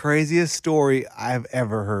is the craziest story I've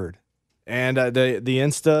ever heard. And the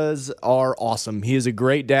Instas are awesome. He is a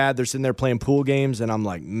great dad. They're sitting there playing pool games, and I'm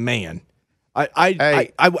like, man. But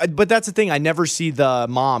that's the thing. I never see the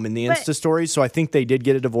mom in the Insta stories, so I think they did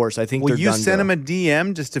get a divorce. I think Will they're you done. Send him a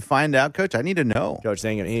DM just to find out, Coach? I need to know. Coach, he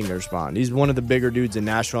ain't gonna respond. He's one of the bigger dudes in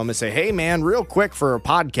Nashville. I'm gonna say, hey man, real quick for a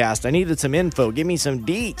podcast, I needed some info. Give me some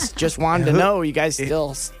deets. Just wanted to know, you guys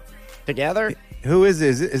still together? Who is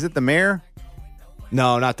it? Is it the mayor?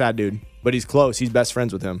 No, not that dude. But he's close. He's best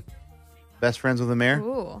friends with him. Best friends with the mayor?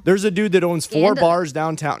 Ooh. There's a dude that owns 4 bars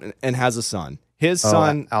downtown and has a son. His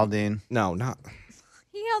son, Aldine. No, not.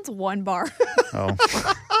 He owns 1 bar.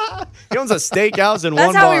 Oh. He owns a steakhouse and 1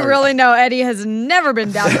 That's bar. how we really know Eddie has never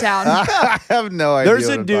been downtown. I have no idea. There's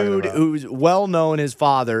a dude who's well known. His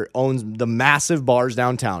father owns the massive bars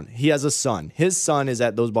downtown. He has a son. His son is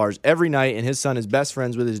at those bars every night, and his son is best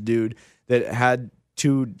friends with his dude that had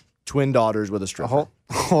 2 twin daughters with a stripper.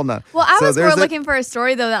 Hold on. Well, I was more looking for a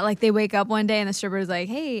story, though, that like they wake up one day and the stripper's like,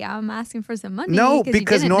 hey, I'm asking for some money. No,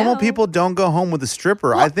 because normal people don't go home with a stripper.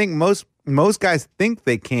 Well, I think most guys think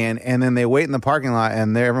they can, and then they wait in the parking lot,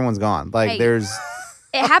 and everyone's gone. Like, there's...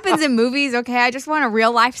 It happens in movies, okay? I just want a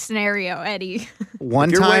real-life scenario, Eddie.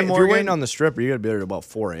 If you're waiting on the stripper, you got to be there at about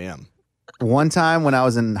 4 a.m. One time when I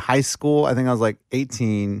was in high school, I think I was like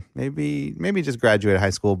 18, maybe just graduated high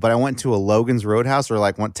school, but I went to a Logan's Roadhouse or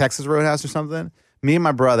like one Texas Roadhouse or something. Me and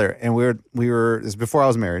my brother, and we were this is before I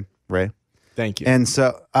was married, Ray. Thank you. And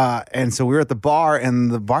so we were at the bar,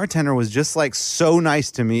 and the bartender was just like so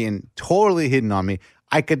nice to me and totally hitting on me.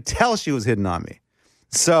 I could tell she was hitting on me.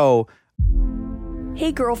 So,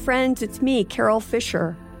 hey girlfriends, it's me, Carol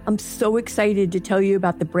Fisher. I'm so excited to tell you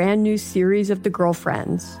about the brand new series of The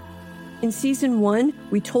Girlfriends. In season 1,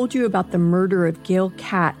 we told you about the murder of Gail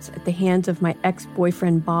Katz at the hands of my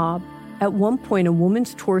ex-boyfriend Bob. At one point, a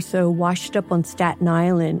woman's torso washed up on Staten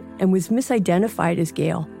Island and was misidentified as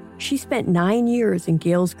Gail. She spent 9 years in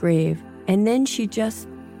Gail's grave, and then she just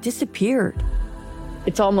disappeared.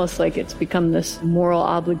 It's almost like it's become this moral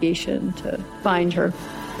obligation to find her.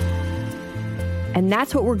 And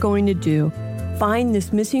that's what we're going to do. Find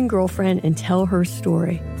this missing girlfriend and tell her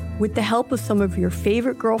story. With the help of some of your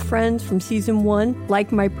favorite girlfriends from season 1,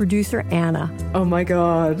 like my producer, Anna. Oh my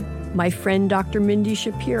God. My friend, Dr. Mindy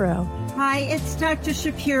Shapiro. Hi, it's Dr.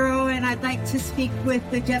 Shapiro, and I'd like to speak with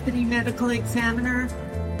the deputy medical examiner.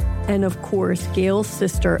 And of course, Gail's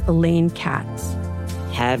sister, Elaine Katz.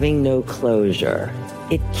 Having no closure,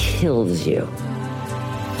 it kills you.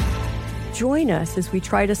 Join us as we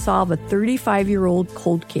try to solve a 35-year-old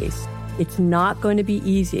cold case. It's not going to be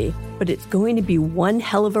easy, but it's going to be one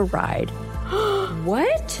hell of a ride.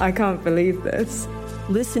 What? I can't believe this.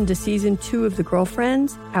 Listen to season 2 of The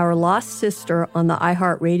Girlfriends, Our Lost Sister on the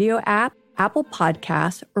iHeartRadio app, Apple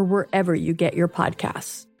Podcasts, or wherever you get your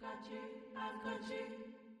podcasts.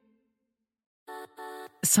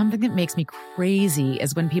 Something that makes me crazy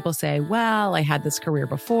is when people say, well, I had this career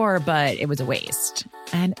before, but it was a waste.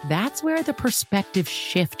 And that's where the perspective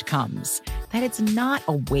shift comes, that it's not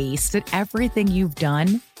a waste, that everything you've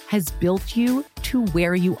done has built you to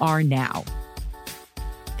where you are now.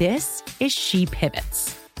 This is She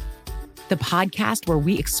Pivots, the podcast where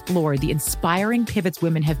we explore the inspiring pivots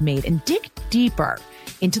women have made and dig deeper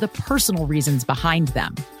into the personal reasons behind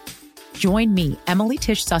them. Join me, Emily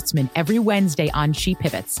Tish Sussman, every Wednesday on She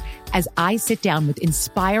Pivots as I sit down with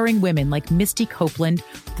inspiring women like Misty Copeland,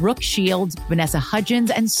 Brooke Shields, Vanessa Hudgens,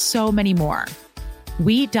 and so many more.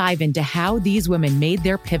 We dive into how these women made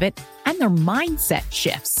their pivot and their mindset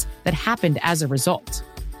shifts that happened as a result.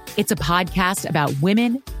 It's a podcast about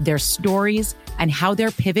women, their stories, and how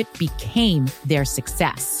their pivot became their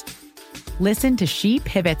success. Listen to She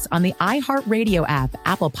Pivots on the iHeartRadio app,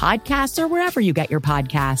 Apple Podcasts, or wherever you get your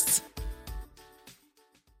podcasts.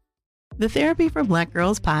 The Therapy for Black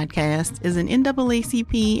Girls podcast is an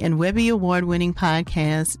NAACP and Webby Award-winning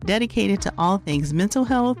podcast dedicated to all things mental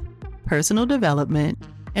health, personal development,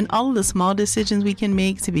 and all of the small decisions we can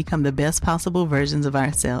make to become the best possible versions of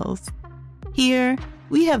ourselves. Here,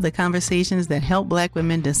 we have the conversations that help Black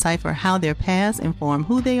women decipher how their past inform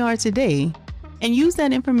who they are today and use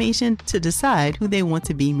that information to decide who they want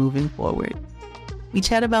to be moving forward. We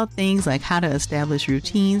chat about things like how to establish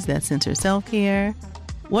routines that center self-care,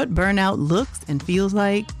 what burnout looks and feels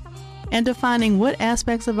like, and defining what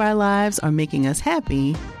aspects of our lives are making us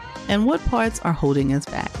happy and what parts are holding us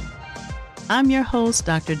back. I'm your host,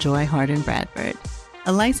 Dr. Joy Harden Bradford,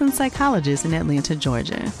 a licensed psychologist in Atlanta,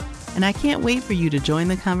 Georgia, and I can't wait for you to join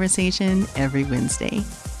the conversation every Wednesday.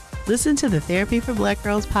 Listen to the Therapy for Black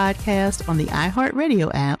Girls podcast on the iHeartRadio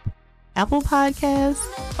app, Apple Podcasts,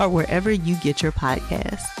 or wherever you get your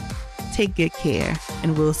podcasts. Take good care,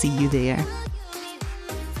 and we'll see you there.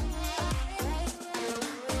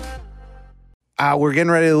 We're getting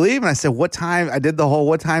ready to leave, and I said, "What time?" I did the whole,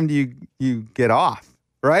 "What time do you get off?"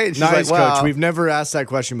 Right? She's Nice, like, well, Coach. We've never asked that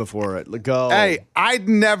question before. Go. Hey, I'd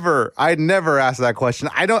never asked that question.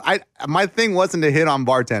 My thing wasn't to hit on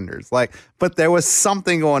bartenders, but there was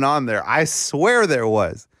something going on there. I swear there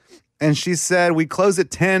was. And she said, we close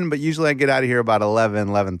at 10, but usually I get out of here about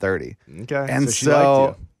 11:30. Okay. And so she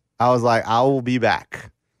liked you. I was like, I will be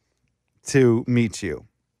back to meet you.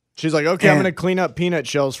 She's like, okay, I'm going to clean up peanut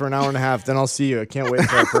shells for an hour and a half. Then I'll see you. I can't wait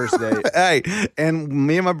for our first date. Hey, and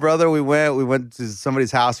me and my brother, we went to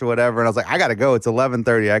somebody's house or whatever. And I was like, I got to go. It's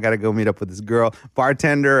 11:30. I got to go meet up with this girl,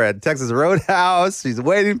 bartender at Texas Roadhouse. She's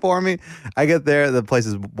waiting for me. I get there. The place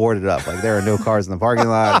is boarded up. Like, there are no cars in the parking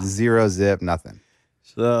lot. Zero zip, nothing.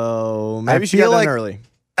 So maybe she got done early.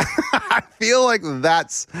 I feel like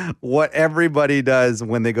that's what everybody does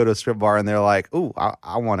when they go to a strip bar and they're like, ooh,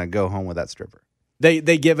 I want to go home with that stripper.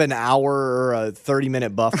 They give an hour or a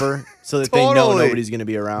 30-minute buffer so that they know nobody's going to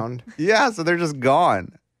be around. Yeah, so they're just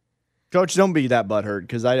gone. Coach, don't be that butthurt,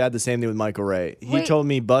 because I had the same thing with Michael Ray. He told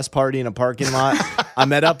me bus party in a parking lot. I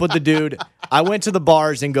met up with the dude. I went to the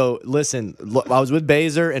bars and go, listen, I was with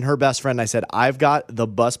Baser and her best friend. I said, I've got the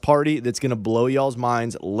bus party that's going to blow y'all's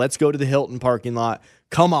minds. Let's go to the Hilton parking lot.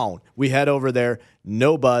 Come on. We head over there.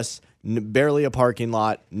 No bus, barely a parking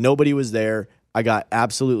lot. Nobody was there. I got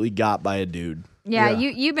absolutely got by a dude. Yeah,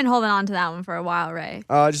 you've been holding on to that one for a while, Ray.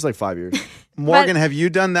 Just like 5 years. Morgan, have you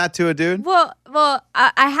done that to a dude? Well,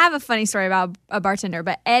 I have a funny story about a bartender,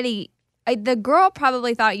 but Eddie, the girl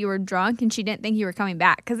probably thought you were drunk and she didn't think you were coming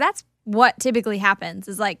back, because that's what typically happens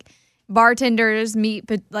is like bartenders meet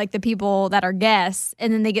like the people that are guests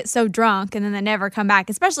and then they get so drunk and then they never come back,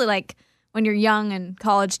 especially like when you're young in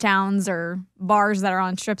college towns or bars that are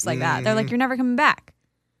on strips like that. They're like, you're never coming back.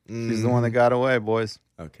 She's the one that got away, boys.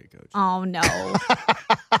 Okay, Coach. Oh, no.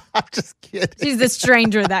 I'm just kidding. She's the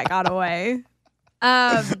stranger that got away.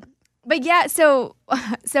 But yeah, so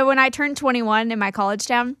when I turned 21 in my college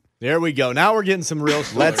town. There we go. Now we're getting some real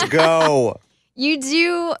stories. Let's go. You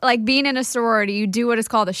do, like being in a sorority, you do what is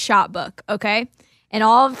called a shot book, okay? And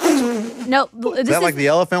all of, no. Is that like the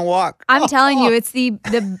elephant walk? I'm telling you, it's the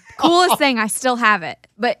coolest thing. I still have it.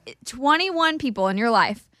 But 21 people in your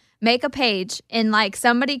life make a page and like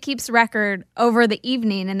somebody keeps record over the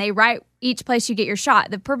evening and they write each place you get your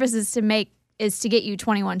shot. The purpose is to get you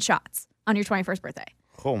 21 shots on your 21st birthday.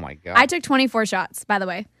 Oh my God. I took 24 shots, by the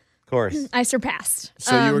way. Of course. I surpassed.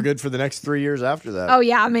 So you were good for the next 3 years after that. Oh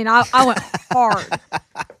yeah. I mean, I went hard.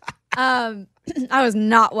 I was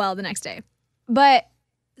not well the next day. But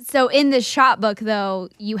So in the shop book, though,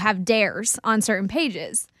 you have dares on certain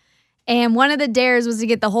pages. And one of the dares was to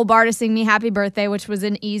get the whole bar to sing me happy birthday, which was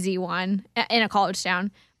an easy one in a college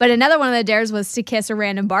town. But another one of the dares was to kiss a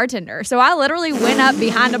random bartender. So I literally went up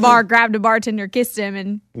behind a bar, grabbed a bartender, kissed him,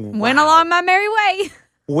 and went along my merry way.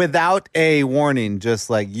 Without a warning, just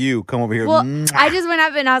like you come over here. Well, I just went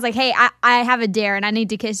up and I was like, hey, I have a dare and I need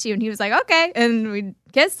to kiss you. And he was like, okay. And we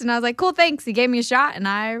kissed and I was like, cool, thanks. He gave me a shot and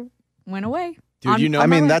I went away. Dude, I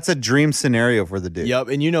mean, that's a dream scenario for the dude. Yep,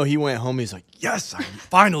 and he went home. He's like, yes,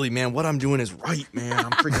 finally, man, what I'm doing is right, man. I'm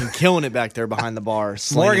freaking killing it back there behind the bar.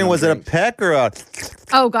 Morgan, was it a peck or a...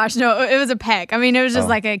 Oh, gosh, no, it was a peck. I mean, it was just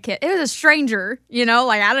like a kid. It was a stranger,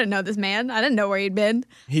 like I didn't know this man. I didn't know where he'd been.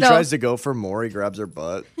 He tries to go for more. He grabs her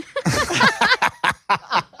butt.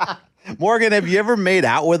 Morgan, have you ever made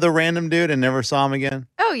out with a random dude and never saw him again?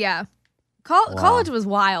 Oh, yeah. College was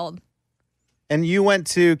wild. And you went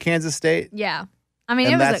to Kansas State? Yeah. I mean,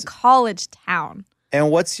 it was a college town. And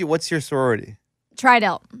what's your sorority?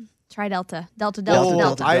 Delta.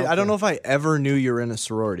 Delta. I don't know if I ever knew you were in a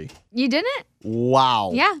sorority. You didn't?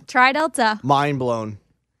 Wow. Yeah, Tri Delta. Mind blown.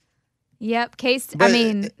 Yep.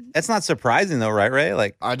 That's not surprising though, right, Ray?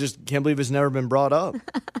 Like, I just can't believe it's never been brought up.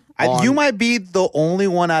 You might be the only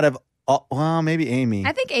one out of, well, maybe Amy.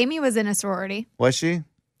 I think Amy was in a sorority. Was she?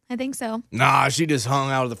 I think so. Nah, she just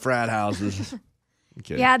hung out of the frat houses.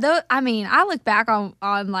 Yeah, I look back on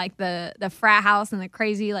like the frat house and the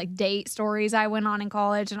crazy like date stories I went on in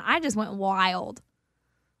college, and I just went wild.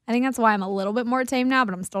 I think that's why I'm a little bit more tame now,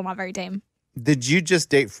 but I'm still not very tame. Did you just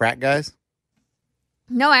date frat guys?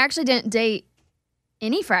 No, I actually didn't date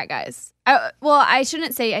any frat guys. I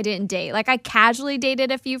shouldn't say I didn't date. Like, I casually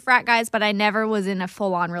dated a few frat guys, but I never was in a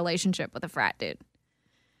full-on relationship with a frat dude.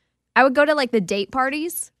 I would go to like the date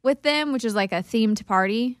parties with them, which is like a themed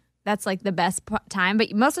party. That's like the best time.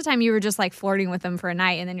 But most of the time you were just like flirting with them for a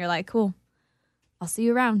night and then you're like, cool, I'll see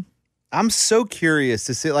you around. I'm so curious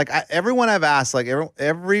to see, like, everyone I've asked, like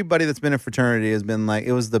everybody that's been in fraternity has been like,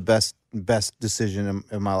 it was the best decision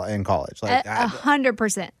in college. Like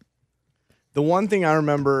 100%. The one thing I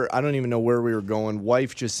remember, I don't even know where we were going.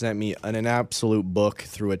 Wife just sent me an absolute book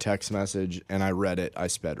through a text message and I read it. I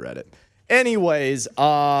sped read it. Anyways, what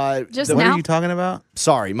are you talking about?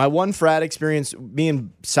 Sorry, my one frat experience, me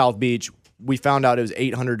in South Beach, we found out it was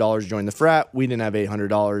 $800 to join the frat. We didn't have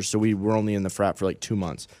 $800, so we were only in the frat for like 2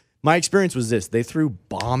 months. My experience was this. They threw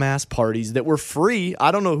bomb-ass parties that were free.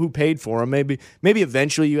 I don't know who paid for them. Maybe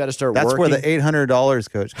eventually you got to start working. That's where the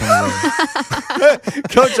 $800 coach comes in.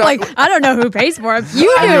 Coach, I don't know who pays for them.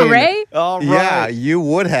 You do, Ray. All right. Yeah, you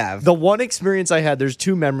would have. The one experience I had, there's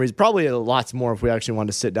two memories, probably lots more if we actually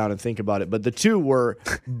wanted to sit down and think about it. But the two were,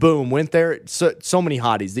 boom, went there. So many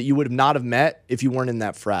hotties that you would not have met if you weren't in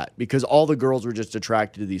that frat because all the girls were just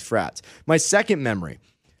attracted to these frats. My second memory,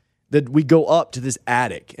 that we go up to this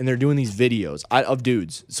attic and they're doing these videos of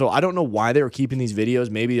dudes. So I don't know why they were keeping these videos.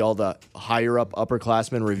 Maybe all the higher up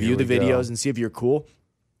upperclassmen review the videos and see if you're cool.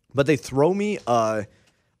 But they throw me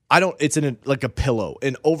it's like a pillow,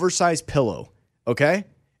 an oversized pillow, okay?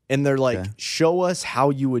 And they're like, show us how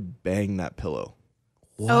you would bang that pillow.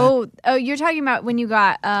 What? Oh, you're talking about when you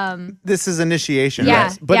got This is initiation, yeah,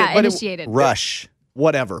 right? But initiated. Rush.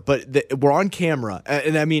 Whatever. But we're on camera.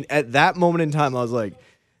 And I mean, at that moment in time, I was like,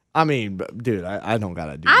 dude, I don't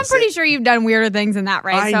gotta do this. I'm pretty sure you've done weirder things than that,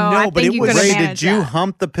 right? I know, but it was. Ray, did you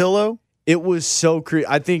hump the pillow? It was so creepy.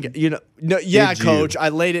 I think, Coach. I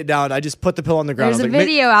laid it down. I just put the pillow on the ground. There's a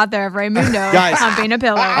video out there of Raymundo humping a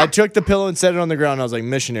pillow. I took the pillow and set it on the ground. I was like,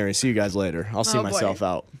 missionary, see you guys later. I'll see myself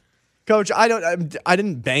out. Coach, I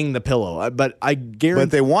didn't bang the pillow, but I guarantee.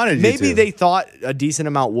 But they wanted you maybe to. they thought a decent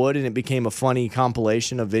amount would, and it became a funny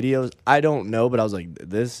compilation of videos. I don't know, but I was like,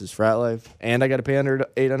 this is frat life, and I got to pay $800.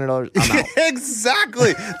 I'm out.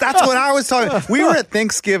 Exactly. That's what I was talking. We were at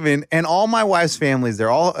Thanksgiving, and all my wife's families, they're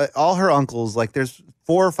all her uncles. Like, there's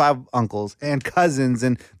 4 or 5 uncles and cousins,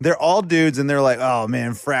 and they're all dudes, and they're like, oh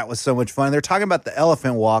man, frat was so much fun. They're talking about the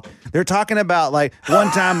elephant walk. They're talking about, like, one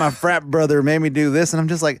time my frat brother made me do this, and I'm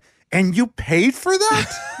just like, and you paid for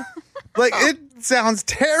that? Like, it sounds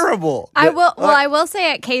terrible. I will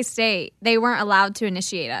say at K-State, they weren't allowed to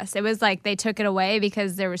initiate us. It was like they took it away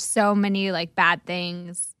because there were so many like bad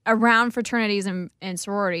things around fraternities and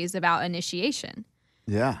sororities about initiation.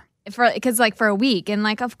 Yeah. Because for a week, and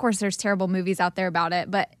like, of course there's terrible movies out there about it,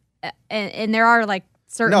 but and there are like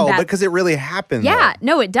certain No, because it really happened. Yeah,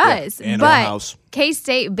 no, it does. Yeah. But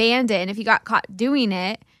K-State banned it, and if you got caught doing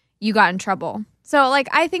it, you got in trouble. So, like,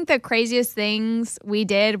 I think the craziest things we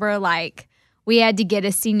did were, like, we had to get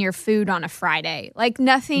a senior food on a Friday. Like,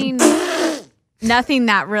 nothing nothing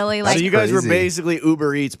that really like. So you guys were crazy. basically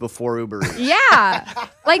Uber Eats before Uber Eats. Yeah.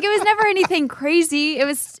 Like it was never anything crazy. It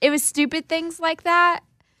was stupid things like that.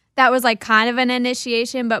 That was like kind of an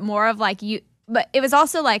initiation, but more of like but it was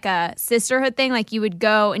also like a sisterhood thing. Like you would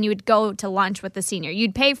go to lunch with the senior.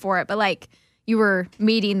 You'd pay for it, but like you were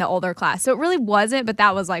meeting the older class. So it really wasn't, but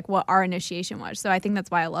that was like what our initiation was. So I think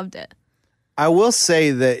that's why I loved it. I will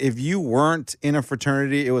say that if you weren't in a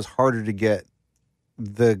fraternity, it was harder to get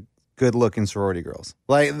the good-looking sorority girls.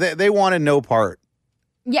 Like they wanted no part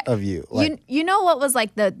of you. Like, you know what was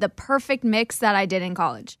like the perfect mix that I did in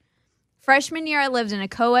college? Freshman year, I lived in a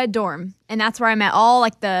co-ed dorm, and that's where I met all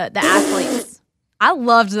like the athletes. I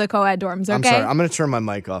loved the co-ed dorms. Okay, I'm sorry. I'm going to turn my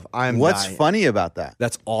mic off. What's funny about that?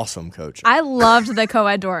 That's awesome, Coach. I loved the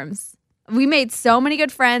co-ed dorms. We made so many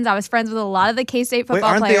good friends. I was friends with a lot of the K-State football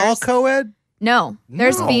aren't players. they all co-ed? No.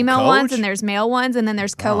 There's No, female ones Coach. and there's male ones and then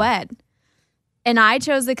there's co-ed. And I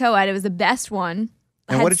chose the co-ed. It was the best one.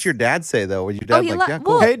 And what did your dad say though? Was your dad he like, lo- yeah,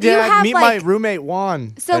 cool? well, Hey, you Dad, have, meet like- my roommate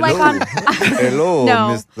Juan. So like on Hello,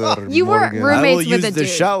 No. Mr. You weren't Morgan. roommates I will with use a the dude.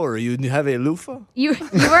 shower. You have a loofah? you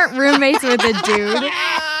weren't roommates with a dude.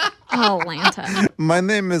 Oh, Lanta. My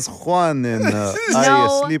name is Juan, and No.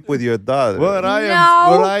 I sleep with your daughter. Where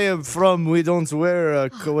I am from, we don't wear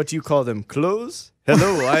what you call them, clothes.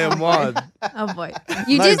 Hello, I am Juan. Oh boy.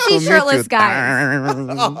 You Nice did to see meet shirtless you. guys.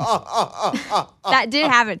 That did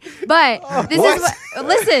happen. But this is what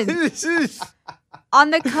listen.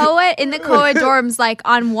 On the co-ed, in the co-ed dorms, like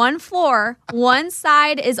on one floor, one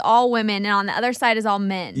side is all women and on the other side is all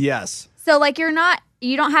men. Yes. So like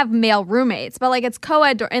you don't have male roommates, but like it's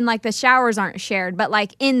co-ed and like the showers aren't shared, but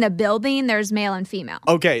like in the building there's male and female.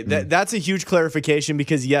 Okay, that's a huge clarification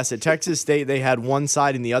because yes, at Texas State they had one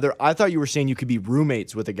side and the other. I thought you were saying you could be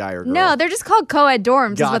roommates with a guy or girl. No, they're just called co-ed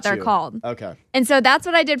dorms is Got what they're you. called. Okay. And so that's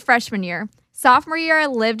what I did freshman year. Sophomore year I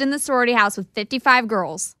lived in the sorority house with 55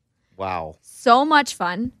 girls. Wow. So much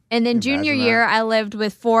fun. And then Imagine junior that. year I lived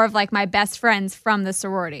with 4 of like my best friends from the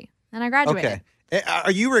sorority. And I graduated. Okay.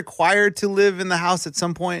 Are you required to live in the house at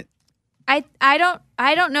some point? I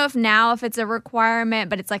don't know if now if it's a requirement,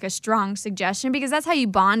 but it's like a strong suggestion because that's how you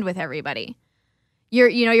bond with everybody.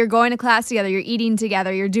 You're going to class together, you're eating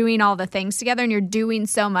together, you're doing all the things together, and you're doing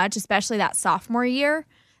so much, especially that sophomore year,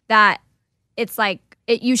 that it's like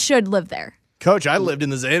you should live there. Coach, I lived in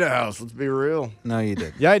the Zeta house. Let's be real. No, you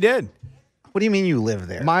did. Yeah, I did. What do you mean you live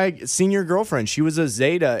there? My senior girlfriend, she was a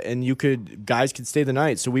Zeta, and guys could stay the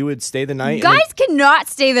night. So we would stay the night. Guys cannot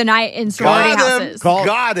stay the night in sorority houses.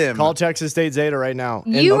 Got him. Call Texas State Zeta right now.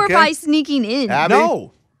 You were probably sneaking in. Abby?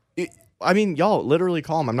 No. I mean, y'all, literally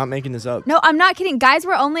call them. I'm not making this up. No, I'm not kidding. Guys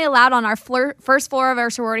were only allowed on our first floor of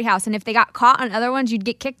our sorority house, and if they got caught on other ones, you'd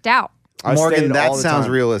get kicked out. I Morgan, stayed that all the sounds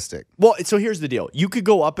time. realistic. Well, so here's the deal. You could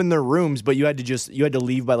go up in their rooms, but you had to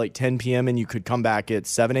leave by like 10 p.m. and you could come back at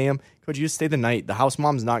 7 a.m. Could you just stay the night? The house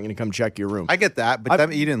mom's not going to come check your room. I get that,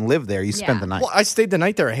 but you didn't live there. You spent the night. Well, I stayed the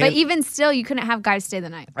night there. But even still, you couldn't have guys stay the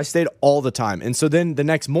night. I stayed all the time. And so then the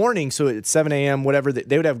next morning, so at 7 a.m., whatever,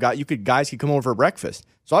 they would have guys could come over for breakfast.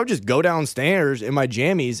 So I would just go downstairs in my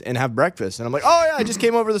jammies and have breakfast. And I'm like, oh, yeah, I just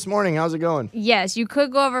came over this morning. How's it going? Yes, you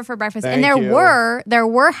could go over for breakfast. Thank and there you.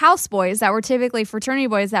 were house boys that were typically fraternity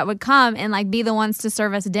boys that would come and like be the ones to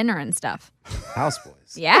serve us dinner and stuff. House boys.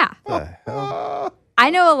 Yeah. The hell? I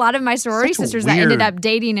know a lot of my sorority Such a sisters that ended weird- up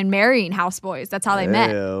dating and marrying house boys. That's how they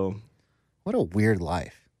met. Ew. What a weird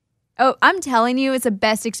life. Oh, I'm telling you, it's the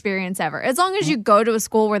best experience ever. As long as you go to a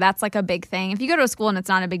school where that's like a big thing. If you go to a school and it's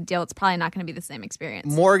not a big deal, it's probably not going to be the same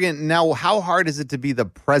experience. Morgan, now how hard is it to be the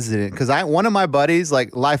president? Because one of my buddies,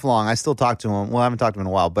 like lifelong, I still talk to him. Well, I haven't talked to him in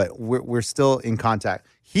a while, but we're still in contact.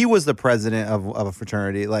 He was the president of a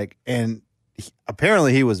fraternity, and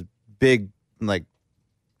apparently he was big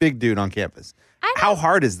dude on campus. How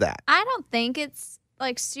hard is that? I don't think it's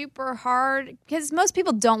like super hard because most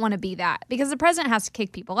people don't want to be that because the president has to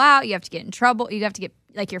kick people out. You have to get in trouble. You have to get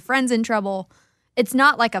like your friends in trouble. It's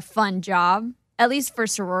not like a fun job, at least for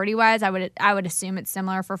sorority wise. I would assume it's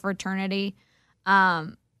similar for fraternity.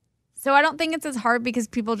 So I don't think it's as hard because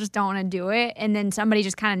people just don't want to do it. And then somebody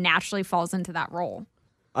just kind of naturally falls into that role.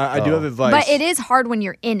 I do have advice. But it is hard when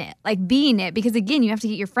you're in it, like being it, because again, you have to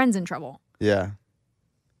get your friends in trouble. Yeah.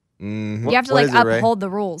 Mm-hmm. You have to like uphold the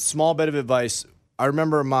rules. Small bit of advice. I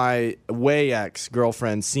remember my way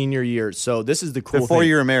ex-girlfriend senior year. So this is the cool thing. Before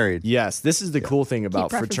you were married. Yes. This is the cool thing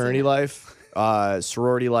about prefacing fraternity it. life,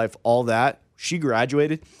 sorority life, all that. She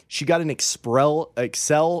graduated. She got an Excel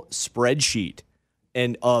spreadsheet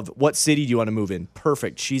and of what city do you want to move in?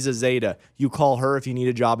 Perfect. She's a Zeta. You call her if you need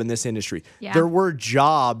a job in this industry. Yeah. There were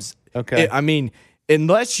jobs. Okay. I mean,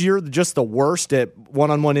 unless you're just the worst at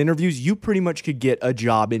one-on-one interviews, you pretty much could get a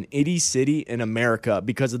job in any city in America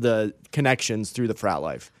because of the connections through the frat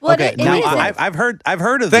life. Well, Okay, now I've heard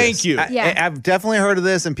of this. Thank you. I've definitely heard of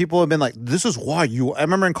this, and people have been like, "This is why you." I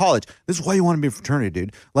remember in college, this is why you want to be a fraternity,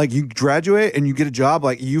 dude. Like, you graduate and you get a job,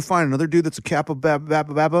 like you find another dude that's a Kappa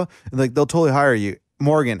Bappa, and like they'll totally hire you.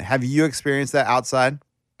 Morgan, have you experienced that outside?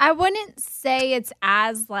 I wouldn't say it's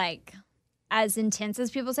as intense as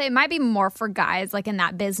people say. It might be more for guys, like in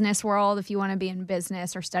that business world, if you want to be in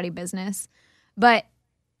business or study business. But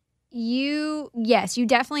you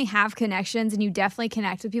definitely have connections and you definitely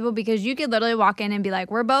connect with people because you could literally walk in and be like,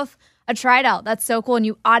 we're both a Tri Delt. That's so cool. And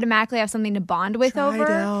you automatically have something to bond with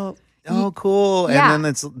over. Oh, cool. Yeah. And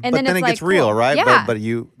then it like, gets real, cool. right? Yeah. But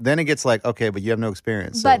then it gets like, okay, but you have no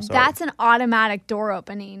experience. But so that's an automatic door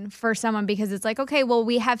opening for someone because it's like, okay, well,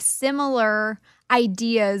 we have similar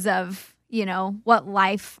ideas of, what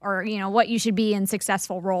life or, what you should be in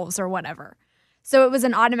successful roles or whatever. So it was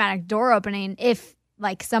an automatic door opening if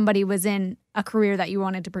like somebody was in a career that you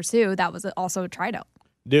wanted to pursue. That was also a Tri Delt.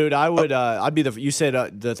 Dude, I would. I'd be you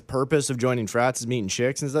said the purpose of joining frats is meeting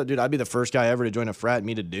chicks and stuff. Dude, I'd be the first guy ever to join a frat and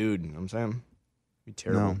meet a dude. You know what I'm saying? It'd be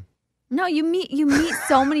terrible. No, you meet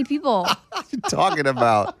so many people. What are you talking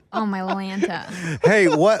about? Oh my Lanta. Hey,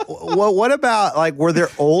 what about like were there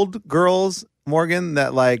old girls, Morgan,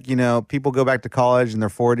 that like, people go back to college in their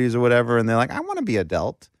 40s or whatever and they're like, I want to be a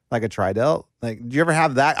Delt, like a Tri Delt? Like, do you ever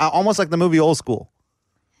have that? Almost like the movie Old School.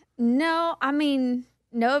 No, I mean,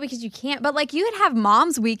 no, because you can't. But like you would have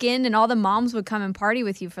mom's weekend and all the moms would come and party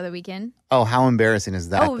with you for the weekend. Oh, how embarrassing is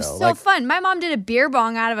that? Oh, it was so fun. My mom did a beer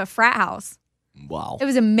bong out of a frat house. Wow. It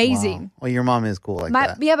was amazing. Wow. Well, your mom is cool like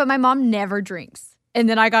that. Yeah, but my mom never drinks. And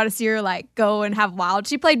then I got to see her like go and have wild.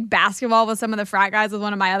 She played basketball with some of the frat guys with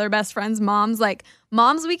one of my other best friends' moms. Like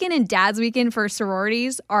mom's weekend and dad's weekend for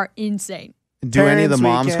sororities are insane. Do any of the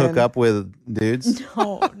moms hook up with dudes?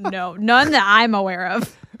 No, none that I'm aware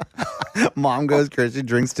of. Mom goes crazy, she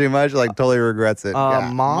drinks too much, like totally regrets it.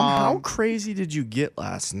 Mom, how crazy did you get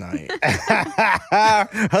last night?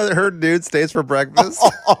 Her dude stays for breakfast.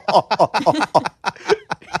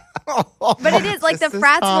 But it is like the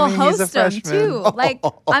frats will Tommy, host them too. Like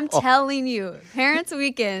I'm telling you, Parents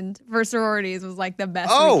Weekend for sororities was like the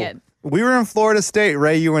best weekend. We were in Florida State.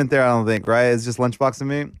 Ray, you weren't there, I don't think, right? It's just Lunchbox and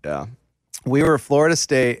me. Yeah. We were at Florida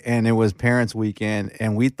State, and it was Parents Weekend,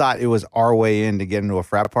 and we thought it was our way in to get into a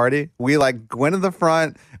frat party. We like went to the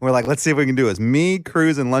front, and we're like, let's see if we can do this. Me,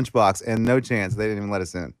 Cruz, and Lunchbox, and no chance. They didn't even let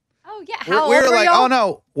us in. Oh, yeah. How we old were were like, y'all? oh,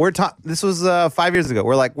 no. This was 5 years ago.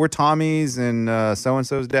 We're like, we're Tommy's and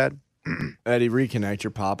so-and-so's dad. Eddie, reconnect. You're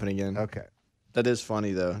popping again. Okay. That is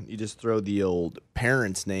funny, though. You just throw the old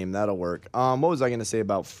parents' name. That'll work. What was I going to say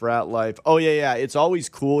about frat life? Oh, yeah. It's always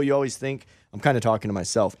cool. You always think, I'm kind of talking to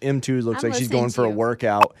myself. M2 looks like she's going for a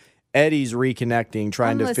workout. Eddie's reconnecting,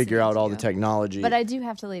 trying to figure out all the technology. But I do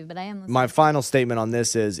have to leave, but I am listening. My final statement on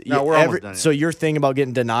this is, we're almost done. So your thing about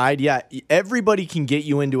getting denied, yeah, everybody can get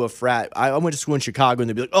you into a frat. I went to school in Chicago, and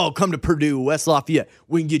they'd be like, oh, come to Purdue, West Lafayette.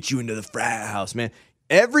 We can get you into the frat house, man.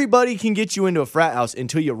 Everybody can get you into a frat house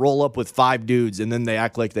until you roll up with 5 dudes, and then they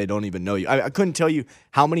act like they don't even know you. I couldn't tell you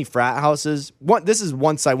how many frat houses. This is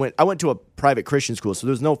once I went to a private Christian school, so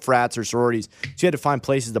there's no frats or sororities. So you had to find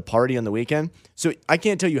places to party on the weekend. So I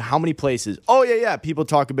can't tell you how many places. Oh, yeah. People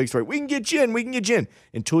talk a big story. We can get you in.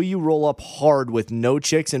 Until you roll up hard with no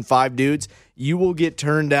chicks and 5 dudes, you will get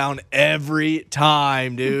turned down every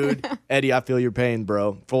time, dude. Eddie, I feel your pain,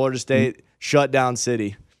 bro. Florida State, shut down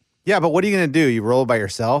city. Yeah, but what are you going to do? You roll by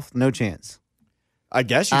yourself? No chance. I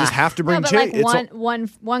guess you just have to bring chicks. chicks. Like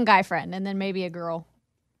one guy friend and then maybe a girl.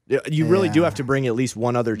 You really do have to bring at least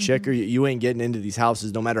one other chick, or you ain't getting into these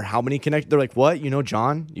houses no matter how many connect. They're like, what? You know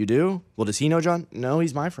John? You do? Well, does he know John? No,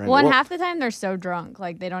 he's my friend. Well, half the time they're so drunk,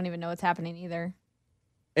 like they don't even know what's happening either.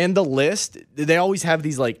 And the list, they always have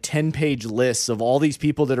these like 10-page lists of all these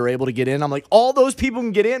people that are able to get in. I'm like, all those people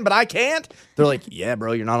can get in, but I can't? They're like, yeah,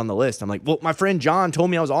 bro, you're not on the list. I'm like, well, my friend John told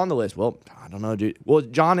me I was on the list. Well, I don't know, dude. Well,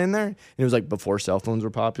 John in there? And it was like before cell phones were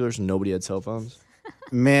popular, so nobody had cell phones.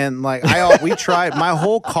 Man, like we tried my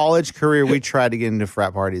whole college career. We tried to get into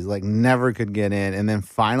frat parties, like never could get in, and then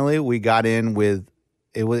finally we got in with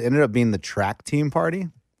ended up being the track team party.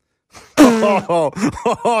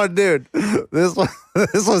 Oh, dude, this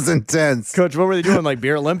was intense. Coach, what were they doing? Like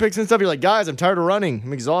beer Olympics and stuff? You're like, guys, I'm tired of running.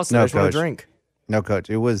 I'm exhausted. I just want to drink. No, Coach,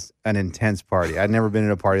 it was an intense party. I'd never been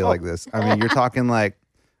in a party like this. I mean, you're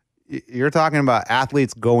talking about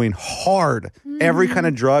athletes going hard. Every kind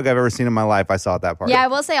of drug I've ever seen in my life, I saw at that party. Yeah, I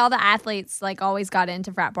will say all the athletes like always got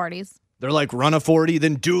into frat parties. They're like, run a 40,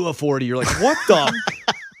 then do a 40. You're like, what the?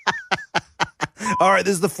 All right,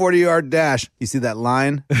 this is the 40-yard dash. You see that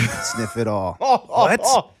line? Sniff it all.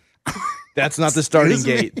 What? That's not the starting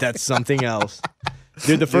gate. That's something else.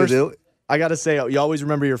 Dude, the first... I got to say, you always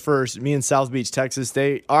remember your first. Me and South Beach, Texas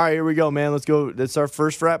State. All right, here we go, man. Let's go. That's our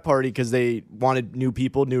first frat party because they wanted new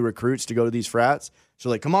people, new recruits to go to these frats. So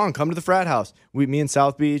like, come on, come to the frat house. Me and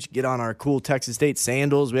South Beach get on our cool Texas State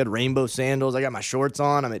sandals. We had rainbow sandals. I got my shorts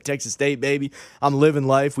on. I'm at Texas State, baby. I'm living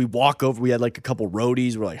life. We walk over. We had like a couple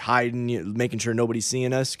roadies. We're like hiding, making sure nobody's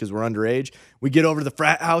seeing us because we're underage. We get over to the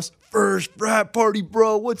frat house. First frat party,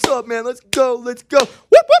 bro. What's up, man? Let's go. Let's go. Whoop,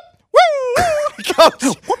 whoop.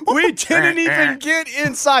 We didn't even get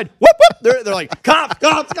inside. Whoop, whoop. They're like,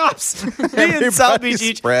 cops. Me and South Beach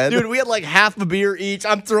each. Dude, we had like half a beer each.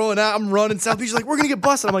 I'm throwing out. I'm running. South Beach is like, we're going to get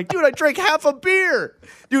busted. I'm like, dude, I drank half a beer.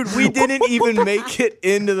 Dude, we didn't even make it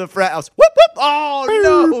into the frat house. Whoop, whoop.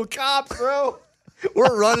 Oh, no. Cops, bro.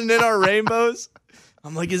 We're running in our rainbows.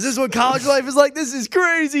 I'm like, is this what college life is like? This is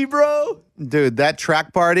crazy, bro. Dude, that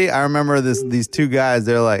track party, I remember these two guys,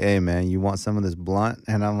 they're like, hey, man, you want some of this blunt?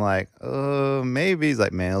 And I'm like, maybe. He's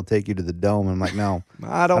like, man, he'll take you to the dome. I'm like, no,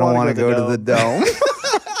 I don't want to go to the dome.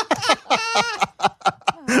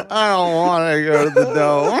 I don't want to go to the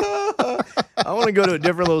dome. I want to go to a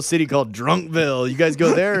different little city called Drunkville. You guys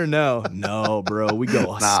go there or no? No, bro. We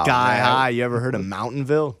go sky high. You ever heard of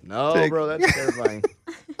Mountainville? No, bro. That's terrifying.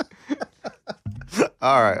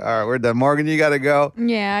 All right, we're done. Morgan, you got to go.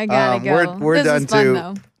 Yeah, I got to go. We're this done was fun, too.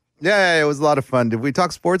 Though. Yeah, it was a lot of fun. Did we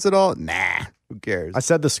talk sports at all? Nah, who cares? I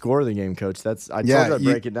said the score of the game, Coach. I told you I'd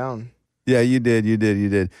break it down. Yeah, you did.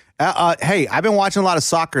 Hey, I've been watching a lot of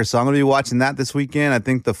soccer, so I'm going to be watching that this weekend. I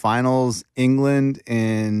think the finals, England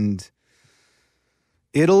and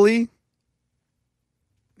Italy.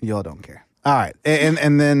 Y'all don't care. All right,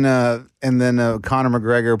 and then Conor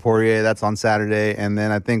McGregor, Poirier, that's on Saturday, and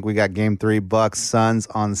then I think we got Game 3, Bucks, Suns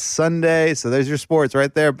on Sunday. So there's your sports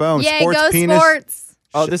right there. Boom. Yay, sports, go penis. sports.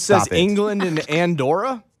 Oh, this says England and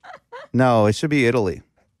Andorra? No, it should be Italy.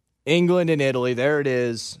 England and Italy. There it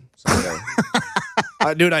is.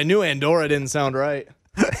 Dude, I knew Andorra didn't sound right.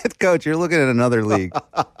 Coach, you're looking at another league.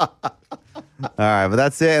 All right, but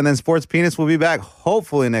that's it. And then Sports Penis will be back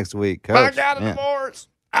hopefully next week. Coach. I got a divorce.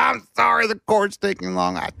 I'm sorry the court's taking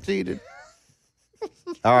long. I cheated.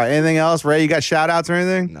 All right, anything else? Ray, you got shout-outs or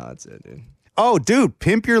anything? No, that's it, dude. Oh, dude,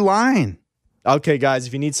 pimp your line. Okay, guys,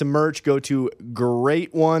 if you need some merch, go to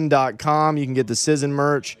greatone.com. You can get the Sizzin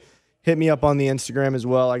merch. Hit me up on the Instagram as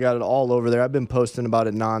well. I got it all over there. I've been posting about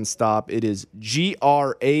it nonstop. It is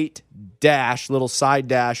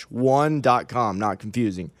gr8-1.com. Not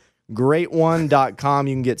confusing. Greatone.com.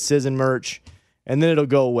 You can get Sizzin merch, and then it'll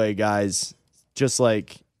go away, guys. Just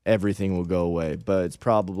like everything will go away, but it's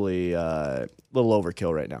probably a little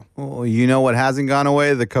overkill right now. Well, you know what hasn't gone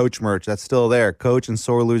away? The Coach merch. That's still there. Coach and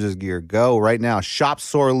Sore Losers gear. Go right now. Shop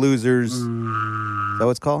Sore Losers. Is that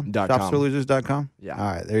what it's called? ShopSoreLosers.com? Yeah.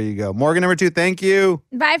 All right, there you go. Morgan number 2, thank you.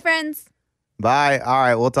 Bye, friends. Bye. All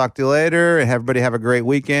right, we'll talk to you later. Everybody have a great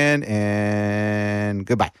weekend, and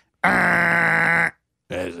goodbye. As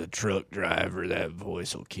a truck driver, that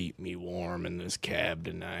voice will keep me warm in this cab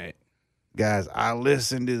tonight. Guys, I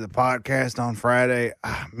listened to the podcast on Friday.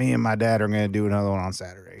 Me and my dad are going to do another one on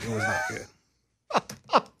Saturday. It was not good.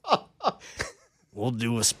 We'll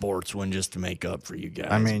do a sports one just to make up for you guys.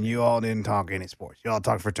 I mean, you all didn't talk any sports. You all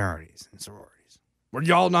talked fraternities and sororities. Were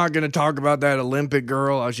y'all not going to talk about that Olympic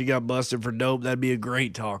girl, how she got busted for dope? That'd be a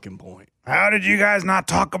great talking point. How did you guys not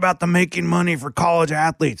talk about the making money for college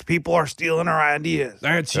athletes? People are stealing our ideas.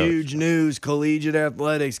 That's huge news. Collegiate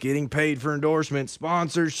athletics getting paid for endorsements,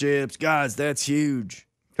 sponsorships. Guys, that's huge.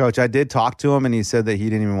 Coach, I did talk to him, and he said that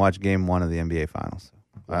he didn't even watch Game 1 of the NBA Finals.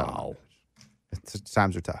 Wow.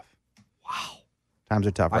 Times are tough. Wow. Times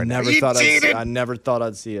are tough right I now. never thought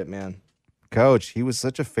I'd see it, man. Coach, he was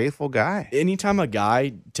such a faithful guy. Anytime a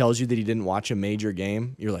guy tells you that he didn't watch a major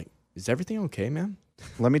game, you're like, is everything okay, man?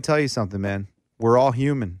 Let me tell you something, man. We're all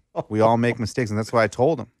human. We all make mistakes, and that's why I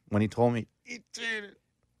told him when he told me.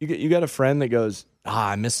 You got a friend that goes,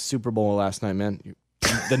 I missed the Super Bowl last night, man.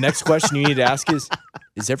 The next question you need to ask is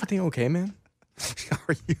everything okay, man?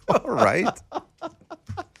 Are you all right?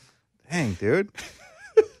 Dang, dude.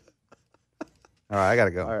 All right, I got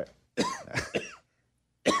to go. All right.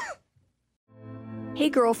 Hey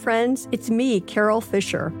girlfriends, it's me, Carol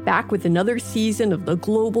Fisher, back with another season of the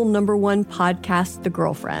global #1 podcast, The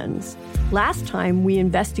Girlfriends. Last time, we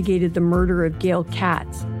investigated the murder of Gail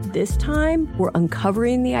Katz. This time, we're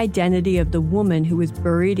uncovering the identity of the woman who was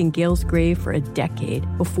buried in Gail's grave for a decade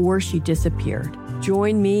before she disappeared.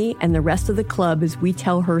 Join me and the rest of the club as we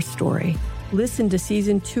tell her story. Listen to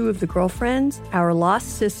season 2 of The Girlfriends, Our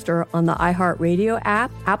Lost Sister on the iHeartRadio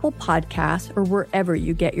app, Apple Podcasts, or wherever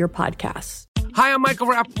you get your podcasts. Hi, I'm Michael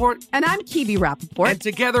Rappaport. And I'm Kibi Rappaport. And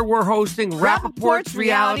together we're hosting Rappaport's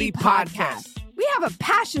Reality Podcast. We have a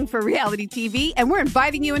passion for reality TV, and we're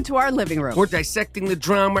inviting you into our living room. We're dissecting the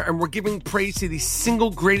drama, and we're giving praise to the single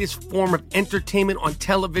greatest form of entertainment on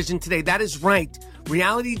television today. That is right.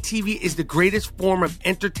 Reality TV is the greatest form of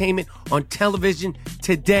entertainment on television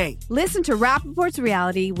today. Listen to Rappaport's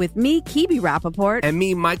Reality with me, Kibi Rappaport. And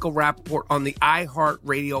me, Michael Rappaport, on the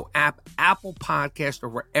iHeartRadio app, Apple Podcast, or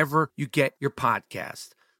wherever you get your podcast.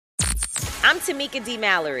 I'm Tamika D.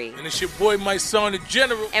 Mallory. And it's your boy, my son, the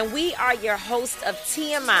General. And we are your hosts of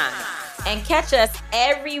TMI. And catch us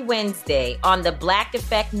every Wednesday on the Black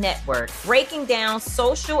Effect Network, breaking down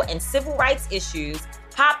social and civil rights issues,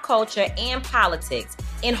 pop culture, and politics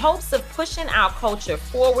in hopes of pushing our culture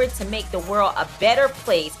forward to make the world a better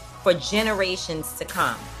place for generations to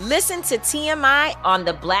come. Listen to TMI on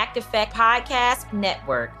the Black Effect Podcast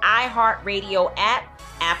Network, iHeartRadio app,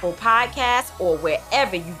 Apple Podcasts, or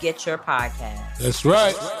wherever you get your podcasts. That's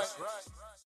right.